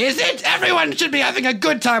start. Is it? Everyone should be having a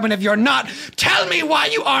good time, and if you're not, tell me why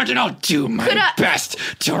you aren't, and I'll do my best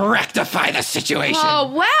to rectify the situation.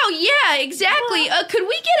 Oh, wow, yeah, exactly. Could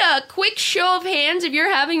we get a quick show of hands if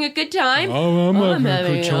you're having a good time? Oh, I'm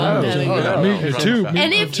having a good time. Me too.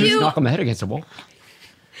 And if you... Knock my head against the wall.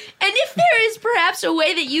 And if there is perhaps a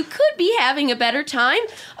way that you could be having a better time,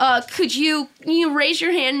 could you raise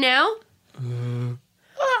your hand now?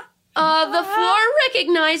 The floor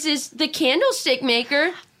recognizes the candlestick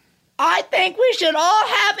maker. I think we should all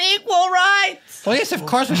have equal rights. Well, yes, of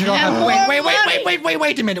course we should all have...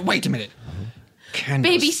 Wait a minute.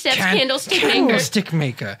 Baby steps candlestick maker. Candlestick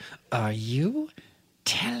maker. Are you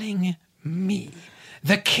telling me,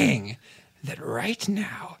 the king, that right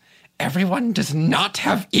now everyone does not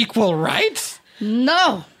have equal rights?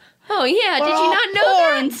 No. Oh, yeah, We're did you all not know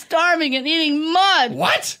poor that? and starving and eating mud.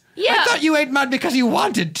 What? Yeah. I thought you ate mud because you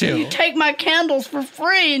wanted to. You take my candles for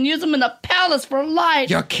free and use them in the palace for life.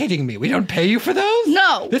 You're kidding me. We don't pay you for those?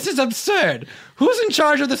 No. This is absurd. Who's in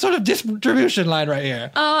charge of this sort of distribution line right here?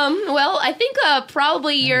 Well, I think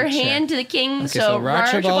probably your hand to the king. Okay, so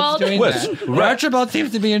Archibald's doing Well, that. Archibald seems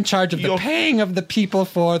to be in charge of the paying of the people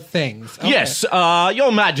for things. Okay. Yes,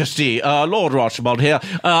 Your Majesty, Lord Archibald here.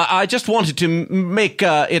 I just wanted to make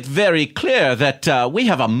it very clear that we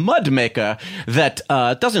have a mud maker that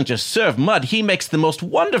doesn't just serve mud. He makes the most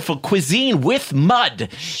wonderful cuisine with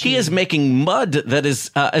mud. He is making mud that is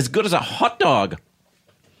as good as a hot dog.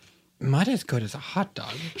 Mud is good as a hot dog.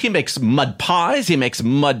 He makes mud pies. He makes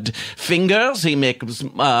mud fingers. He makes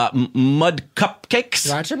mud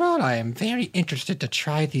cupcakes. Archibald, I am very interested to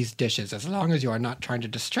try these dishes as long as you are not trying to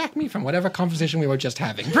distract me from whatever conversation we were just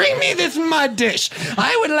having. Bring me this mud dish.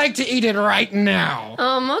 I would like to eat it right now.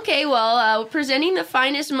 Okay, well, presenting the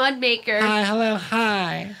finest mud maker. Hi, hello,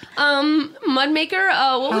 hi. Mud maker,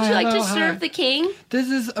 what would you like to serve the king? This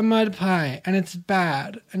is a mud pie, and it's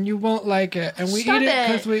bad, and you won't like it, and we Stop eat it it.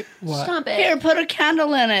 because we... What? Stop it. Here, put a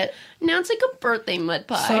candle in it. Now it's like a birthday mud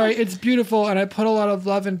pie. Sorry, it's beautiful, and I put a lot of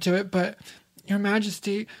love into it, but Your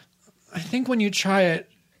Majesty, I think when you try it,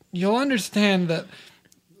 you'll understand that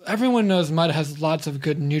everyone knows mud has lots of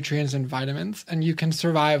good nutrients and vitamins, and you can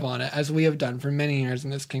survive on it, as we have done for many years in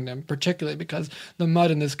this kingdom, particularly because the mud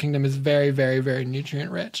in this kingdom is very, very, very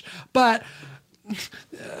nutrient rich. But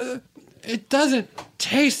it doesn't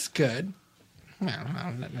taste good.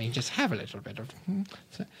 Well, let me just have a little bit of...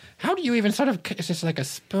 How do you even sort of... Is this like a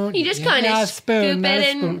spoon? You just kind of spoon, scoop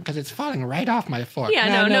it in. because it's falling right off my fork.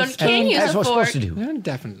 Yeah, no, can't use That's a what fork. it's supposed to do. Yeah,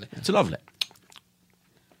 definitely. It's lovely.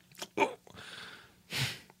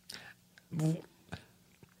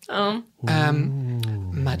 Mud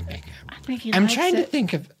maker. I think he I'm likes trying to it.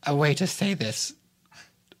 think of a way to say this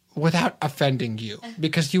without offending you,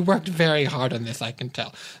 because you worked very hard on this, I can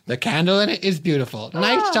tell. The candle in it is beautiful.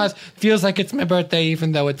 Nice just feels like it's my birthday,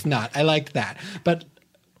 even though it's not. I liked that. But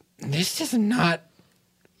this is not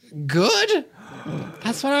good.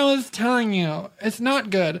 That's what I was telling you. It's not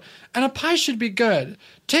good. And a pie should be good.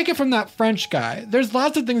 Take it from that French guy. There's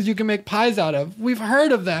lots of things you can make pies out of. We've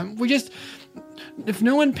heard of them. If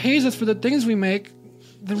no one pays us for the things we make,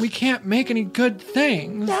 then we can't make any good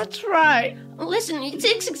things. That's right. Listen, it's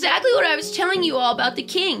exactly what I was telling you all about the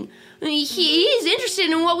king. He is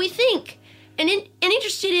interested in what we think, and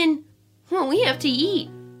interested in what we have to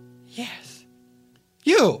eat. Yes.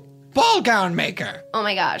 You, ball gown maker. Oh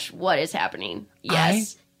my gosh, what is happening?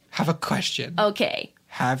 Yes. I have a question. Okay.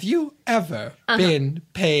 Have you ever been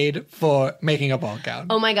paid for making a ball gown?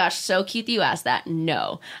 Oh my gosh, so cute that you asked that.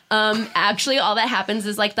 No. Actually, all that happens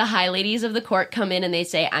is like the high ladies of the court come in and they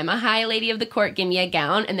say, I'm a high lady of the court, give me a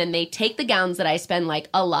gown. And then they take the gowns that I spend like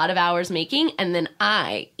a lot of hours making, and then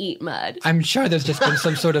I eat mud. I'm sure there's just been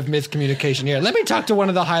some sort of miscommunication here. Let me talk to one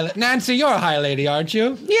of the high... Nancy, you're a high lady, aren't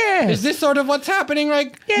you? Yes. Is this sort of what's happening?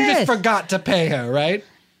 Like, you just Yes. forgot to pay her, right?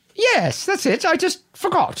 Yes, that's it. I just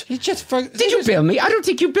forgot. You just Did you bill me? I don't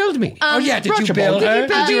think you billed me. Oh, yeah, did you Archibald, bill did her? you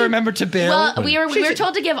bill Did you me? remember to bill? Well, we were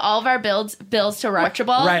told to give all of our bills to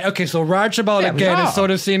Archibald. Right, okay, so Archibald That was again all. is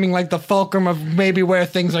sort of seeming like the fulcrum of maybe where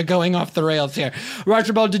things are going off the rails here.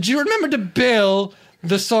 Archibald, did you remember to bill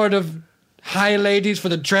the sort of high ladies for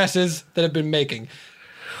the dresses that have been making?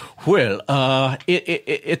 Well,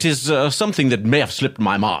 it is something that may have slipped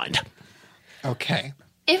my mind. Okay.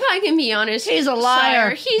 If I can be honest, He's a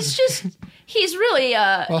liar. Sire, he's really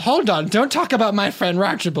Well, hold on. Don't talk about my friend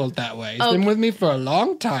Archibald that way. He's been with me for a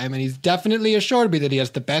long time, and he's definitely assured me that he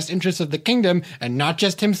has the best interests of the kingdom and not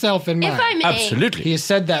just himself in mind. If I may. Absolutely. He has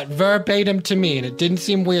said that verbatim to me, and it didn't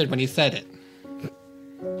seem weird when he said it.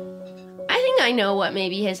 I think I know what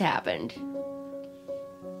maybe has happened.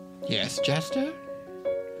 Yes, Jester?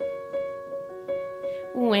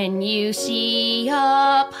 When you see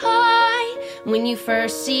a pie, when you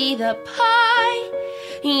first see the pie,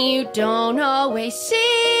 you don't always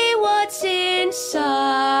see what's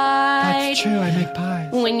inside. That's true, I make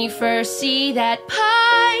pies. When you first see that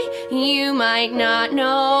pie, you might not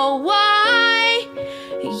know why.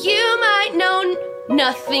 You might know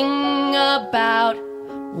nothing about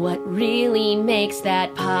what really makes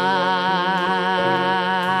that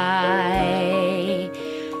pie.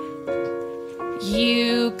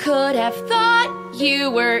 You could have thought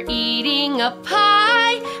you were eating a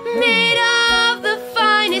pie made of the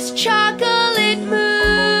finest chocolate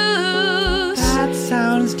mousse. That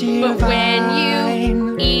sounds divine. But when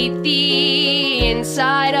you eat the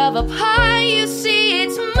inside of a pie, you see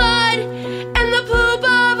it's mud and the poop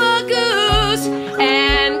of a goose.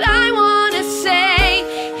 And I want to say,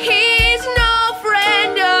 he's no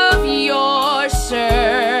friend of yours,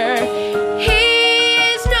 sir. He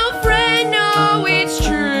is no friend, no, it's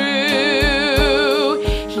true.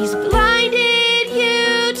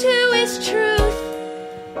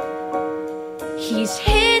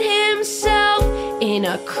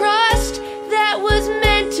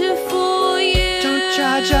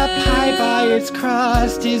 pie by its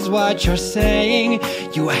crust is what you're saying.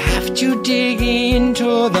 You have to dig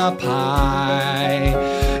into the pie.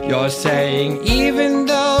 You're saying even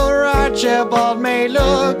though Archibald may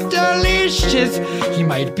look delicious, he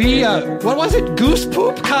might be a, what was it, goose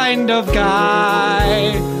poop kind of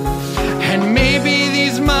guy. And maybe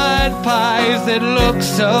these mud pies that look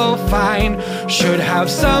so fine should have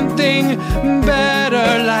something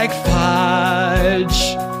better like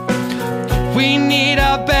fudge. We need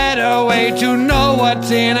a better way to know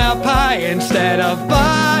what's in a pie instead of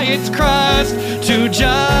by its crust to judge.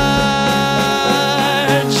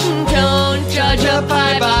 Don't judge a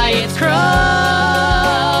pie by its crust.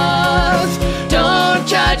 Don't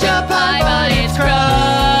judge a pie by its crust.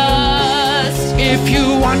 If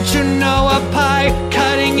you want to know a pie,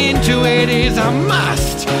 cutting into it is a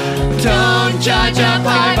must. Don't judge a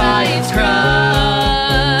pie by its crust.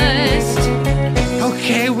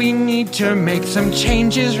 Okay, we need to make some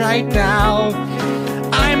changes right now.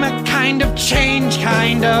 I'm a kind of change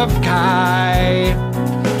kind of guy.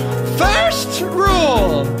 First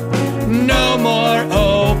rule, no more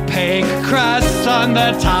opaque crusts on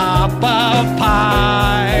the top of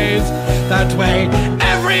pies. That way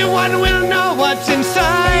everyone will know what's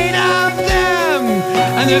inside of them,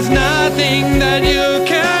 and there's nothing that you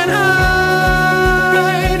can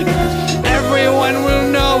hide. Everyone will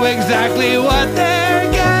know exactly what they're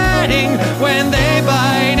getting when they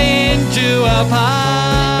bite into a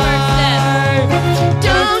pie.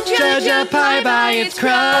 Don't judge a pie by its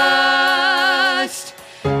crust.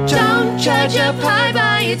 Don't judge a pie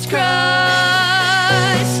by its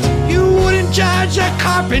crust. You wouldn't judge a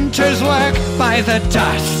carpenter's work by the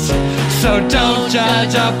dust. So don't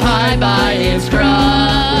judge a pie by its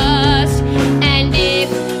crust. And if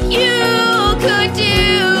you could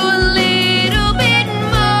do a little bit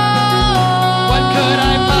more, what could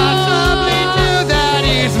I possibly do that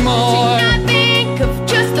is more? To not think of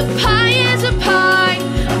just the pie as a pie,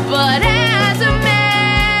 but as a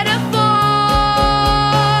metaphor.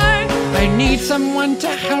 I need someone to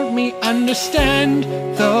help me understand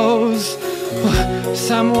those.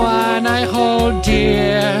 Someone I hold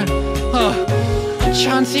dear. Oh,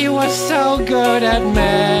 Chauncey was so good at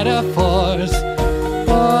metaphors.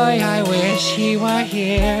 Boy, I wish he were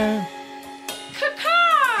here.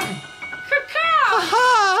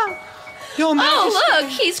 Your Majesty. Oh, look,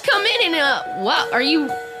 he's come in what, are you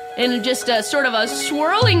in just a sort of a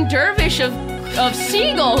swirling dervish of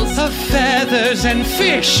seagulls? Of feathers and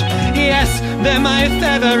fish. Yes, they're my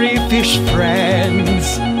feathery fish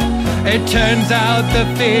friends. It turns out the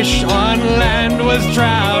fish on land was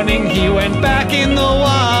drowning. He went back in the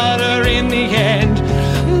water in the end.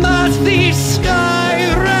 But these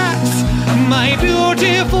sky rats, my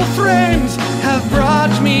beautiful friends, have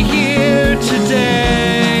brought me here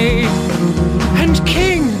today. And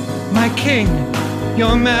King, my King,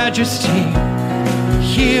 Your Majesty,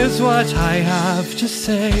 here's what I have to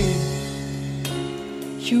say.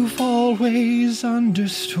 You've always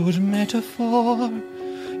understood metaphor.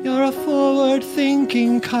 You're a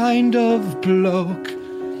forward-thinking kind of bloke.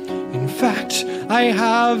 In fact, I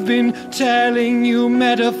have been telling you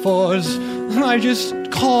metaphors. I just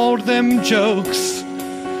called them jokes.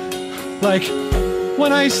 Like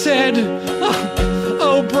when I said,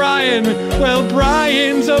 oh, Brian, well,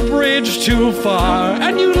 Brian's a bridge too far.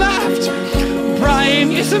 And you laughed. Brian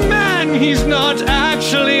is a man, he's not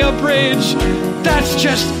actually a bridge. That's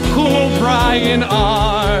just who Brian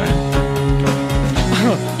are.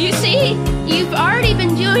 You see, you've already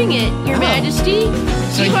been doing it, Your Majesty.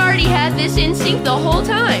 So you've already had this instinct the whole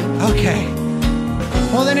time. Okay.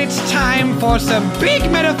 Well, then it's time for some big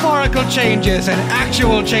metaphorical changes and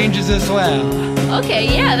actual changes as well. Okay,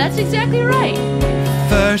 yeah, that's exactly right.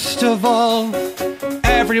 First of all,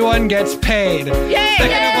 everyone gets paid. Yay!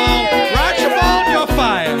 Second of all, Archibald, you're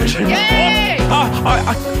fired. Yay!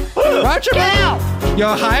 Archibald,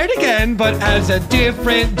 you're hired again, but as a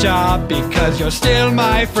different job because you're still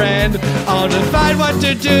my friend. I'll decide what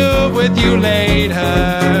to do with you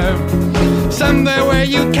later. Somewhere where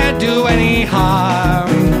you can't do any harm.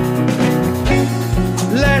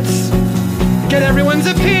 Let's get everyone's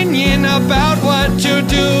opinion about what to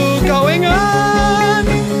do going on.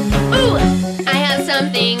 Ooh, I have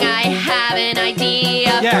something, I have an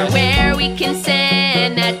idea for where we can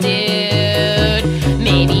send that dude.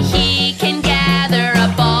 Maybe he can gather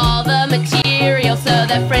up all the material so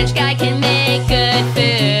the French guy can make good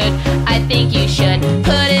food. I think you should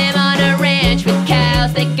put him on a ranch with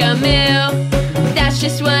cows that go moo. That's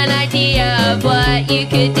just one idea of what you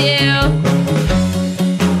could do.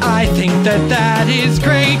 I think that is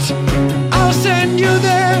great. I'll send you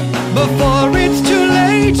there before it's too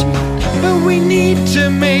late. But we need to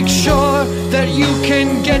make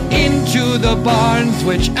and get into the barns,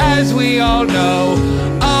 which, as we all know,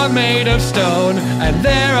 are made of stone, and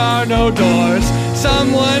there are no doors.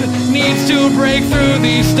 Someone needs to break through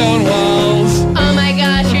these stone walls. Oh my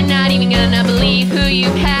gosh, you're not even gonna believe who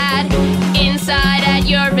you've had inside at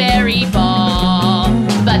your very ball.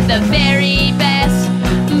 But the very best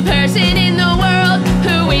person in the world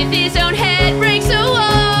who with his own head breaks a wall.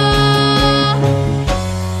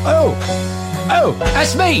 Oh,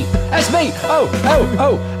 that's me. I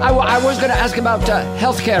was going to ask about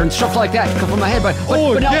healthcare and stuff like that from my head, but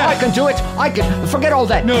now I can do it. I can forget all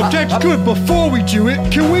that. No, that's good. Before we do it,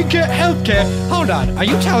 can we get healthcare? Hold on. Are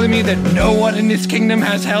you telling me that no one in this kingdom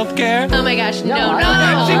has healthcare? Oh my gosh, no.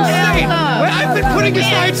 That's insane. Well, I've been putting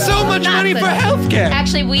aside so much money for healthcare.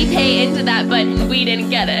 Actually, we pay into that, but we didn't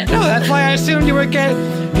get it. No, that's why I assumed you were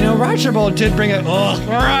getting... You know, Archibald did bring it. Oh,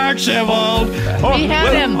 Archibald. We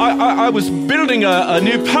had him. I was building a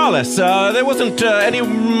new palace. There wasn't any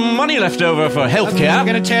money left over for healthcare. I'm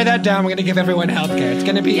going to tear that down. We're going to give everyone healthcare. It's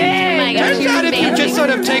going to be easy. Oh my gosh, Turns out if you just sort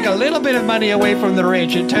of take a little bit of money away from the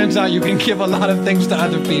rich, it turns out you can give a lot of things to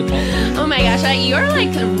other people. Oh my gosh, you're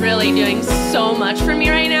like really doing so much for me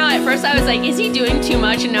right now. At first I was like, is he doing too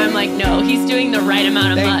much? And now I'm like, no, he's doing the right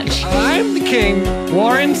amount of much. I'm the king,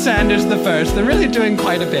 Warren Sanders the First. They're really doing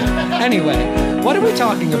quite a bit. Anyway, what are we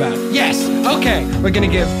talking about? Yes, okay, we're gonna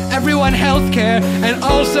give everyone health care and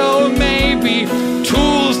also maybe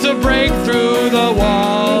tools to break through the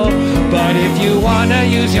wall. But if you wanna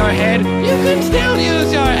use your head, you can still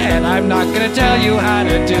use your head. I'm not gonna tell you how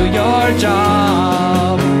to do your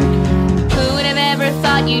job. Who would have ever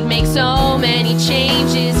thought you'd make so many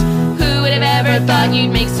changes? Who would have ever thought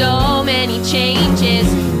you'd make so many changes?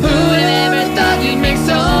 Who would have ever thought you'd make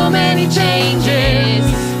so many changes?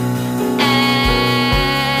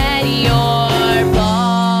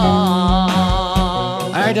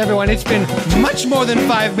 Alright everyone, it's been much more than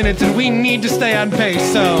 5 minutes and we need to stay on pace,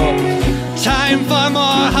 so time for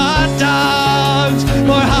more hot dogs!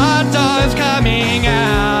 More hot dogs coming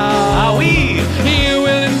out! You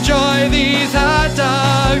will enjoy these hot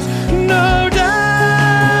dogs, no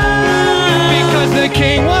doubt! Because the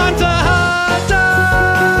king wants a hot dog!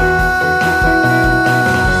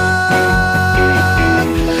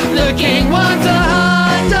 The king wants a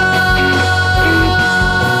hot dog!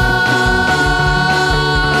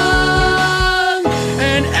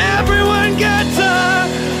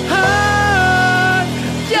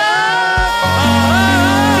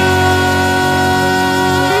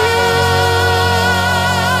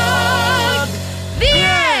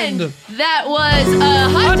 That was a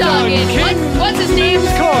hot dog in what's his name's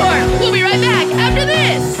court. We'll be right back after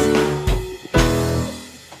this.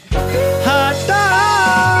 Hot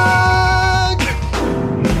dog!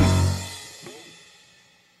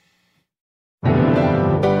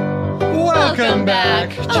 Welcome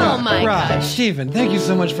back. Oh my gosh. Stephen, thank you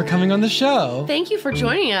so much for coming on the show. Thank you for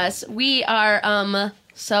joining us. We are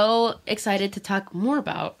so excited to talk more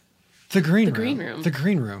about The Green Room. The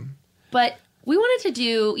Green Room. But we wanted to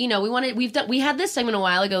do, we had this segment a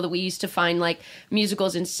while ago that we used to find like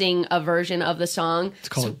musicals and sing a version of the song. It's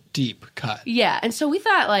called Deep Cut. Yeah, and so we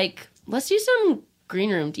thought like, let's do some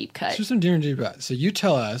Green Room Deep Cut. Let's do some Deep Cut. So you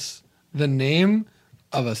tell us the name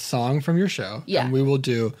of a song from your show, and we will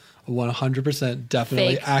do a 100%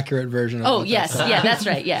 definitely accurate version of Oh, yes. Yeah, that's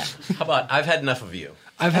right. Yeah. How about I've had enough of you?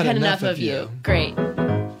 I've had enough of you. Great.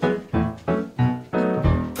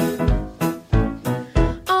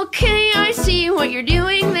 Okay, I see what you're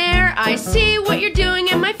doing there. I see what you're doing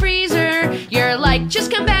in my freezer. You're like,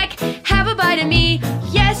 just come back, have a bite of me.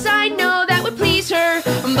 Yes, I know that would please her.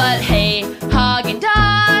 But hey,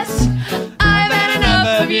 Haagen-Dazs, I've had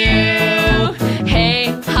enough of you. Hey,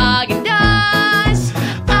 Haagen-Dazs,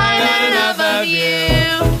 I've had enough of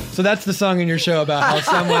you. So that's the song in your show about how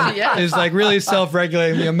someone is like really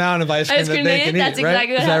self-regulating the amount of ice cream that they can eat, that's right?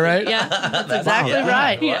 exactly what Is that right? Yeah, that's exactly Wow.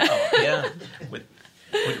 right. Wow. Yeah.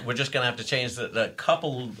 We're just gonna have to change the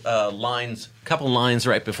couple lines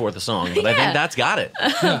right before the song, but I think that's got it.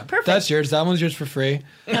 Yeah, perfect. That's yours. That one's yours for free.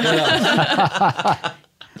 What else?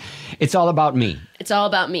 It's all about me. It's all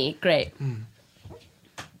about me. Great.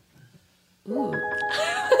 Ooh.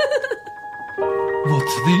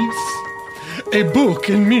 What's this? A book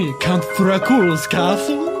in me, Count Dracula's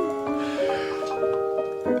castle?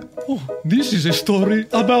 Oh, this is a story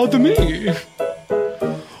about me.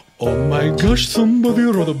 Oh my gosh, somebody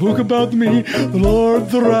wrote a book about me, Lord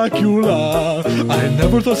Dracula. I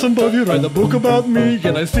never thought somebody write a book about me,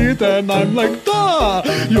 and I see it and I'm like, duh!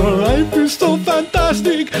 Your life is so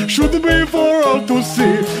fantastic, should be for all to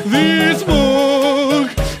see. This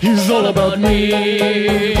book He's all about me.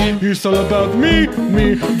 He's all about me,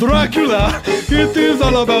 me, Dracula. It is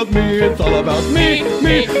all about me. It's all about me,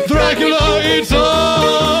 me, Dracula. It's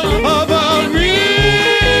all about me.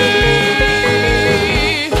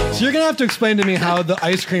 So you're gonna have to explain to me how the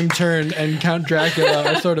Ice Cream Turn and Count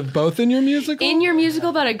Dracula are sort of both in your musical. In your musical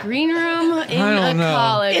about a green room in I don't know.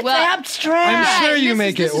 college. It's abstract. I'm sure you this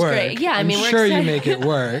make is it work. great. Yeah, I mean, I'm we're sure you excited. make it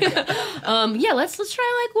work. Yeah, let's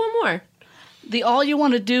try like one more. The All You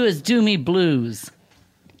Want to Do Is Do Me Blues.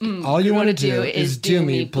 All you want to do is do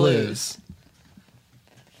me blues.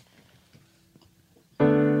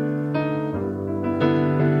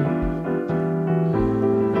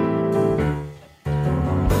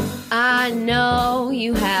 I know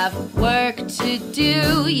you have work to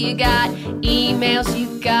do. You got emails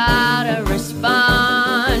you gotta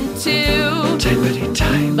respond to. Tippity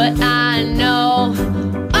time. But I know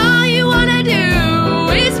all you wanna do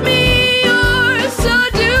is me or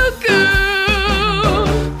Sudoku.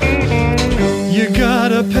 You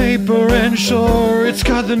got a paper and sure it's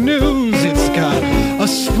got the news. It's got a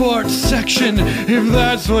sports section if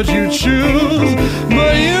that's what you choose.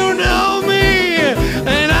 But you know me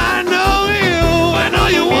and I know you, and all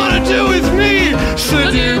you wanna do is me,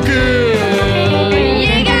 Sudoku.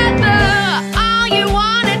 You got the all you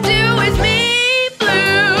wanna do is me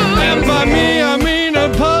blue. And by me I mean a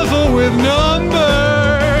puzzle with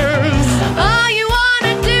numbers. All you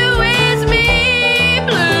wanna do is me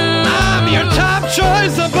blue. I'm your top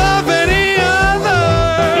choice above any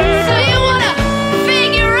other. So you wanna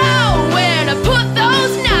figure out where to put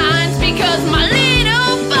those nines, because my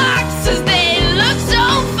little boxes, they look so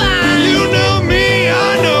fine. You know me,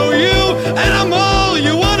 I know you, and I'm all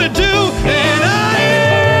you wanna do, and I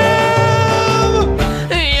am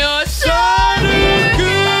You're Sudoku.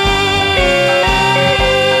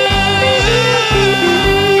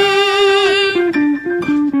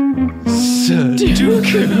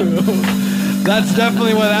 That's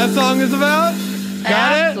definitely what that song is about. Got it?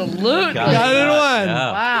 Absolutely. Got it in one.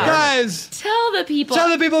 Yeah. Wow. Guys, Tell the people. tell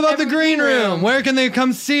the people about the Green Green Room. Where can they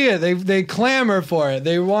come see it? They clamor for it.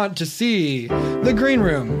 They want to see the Green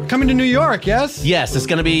Room. Coming to New York, yes? Yes, it's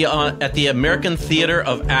going to be at the American Theater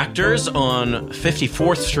of Actors on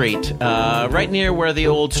 54th Street, right near where the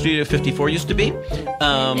old Studio 54 used to be.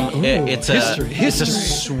 It's a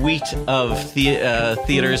suite of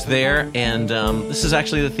theaters there, and this is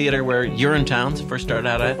actually the theater where Urinetown first started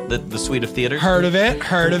out at, the suite of theaters. Heard of it.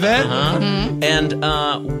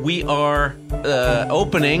 And we are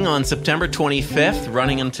opening on September 25th,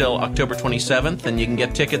 running until October 27th, and you can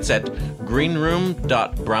get tickets at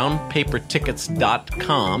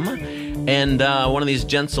greenroom.brownpapertickets.com. And one of these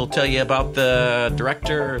gents will tell you about the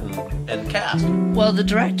director and cast. Well, the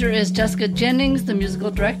director is Jessica Jennings, the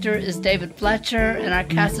musical director is David Fletcher, and our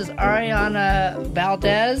cast is Ariana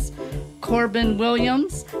Valdez, Corbin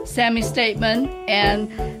Williams, Sammy Stateman,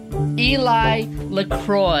 and Eli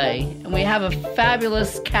LaCroix. And we have a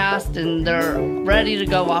fabulous cast, and they're ready to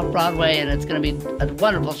go off Broadway, and it's going to be a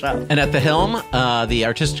wonderful show. And at the helm, the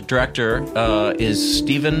artistic director is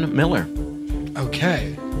Stephen Miller.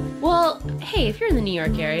 Okay. Well, hey, if you're in the New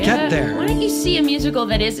York area, Get there. why don't you see a musical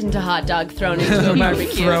that isn't a hot dog thrown into a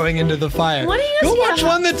barbecue? Throwing into the fire. Why don't you Go see watch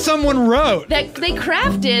one that someone wrote. that they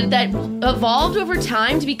crafted, that evolved over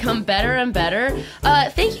time to become better and better.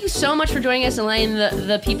 Thank you so much for joining us and letting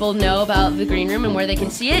the people know about the Green Room and where they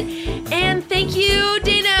can see it. And thank you,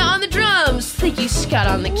 Dana, on the drums. Thank you, Scott,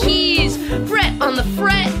 on the keys. Brett on the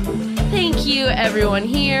fret. Thank you, everyone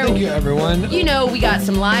here. Thank you, everyone. You know, we got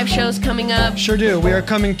some live shows coming up. Sure do. We are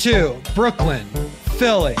coming to Brooklyn,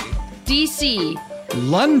 Philly, DC,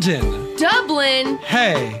 London, Dublin.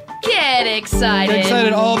 Hey. Get excited. Get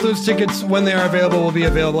excited. All of those tickets, when they are available, will be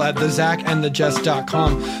available at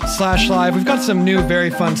thezachandthejess.com/live. We've got some new,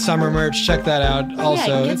 very fun summer merch. Check that out.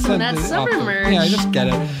 Also, get some of that summer merch. Yeah, just get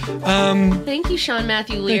it. Thank you, Sean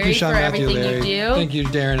Matthew Leary, Thank you, Sean for Matthew everything Leary. you do. Thank you,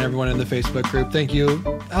 Darren, everyone in the Facebook group. Thank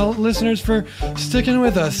you, all listeners, for sticking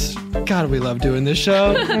with us. God, we love doing this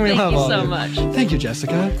show. We Thank love you all so of you. much. Thank you,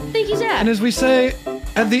 Jessica. Thank you, Zach. And as we say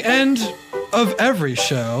at the end of every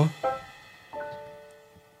show,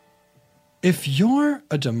 if you're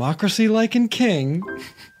a democracy-liking king,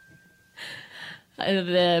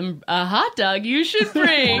 Then a hot dog you should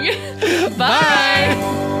bring.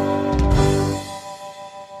 Bye.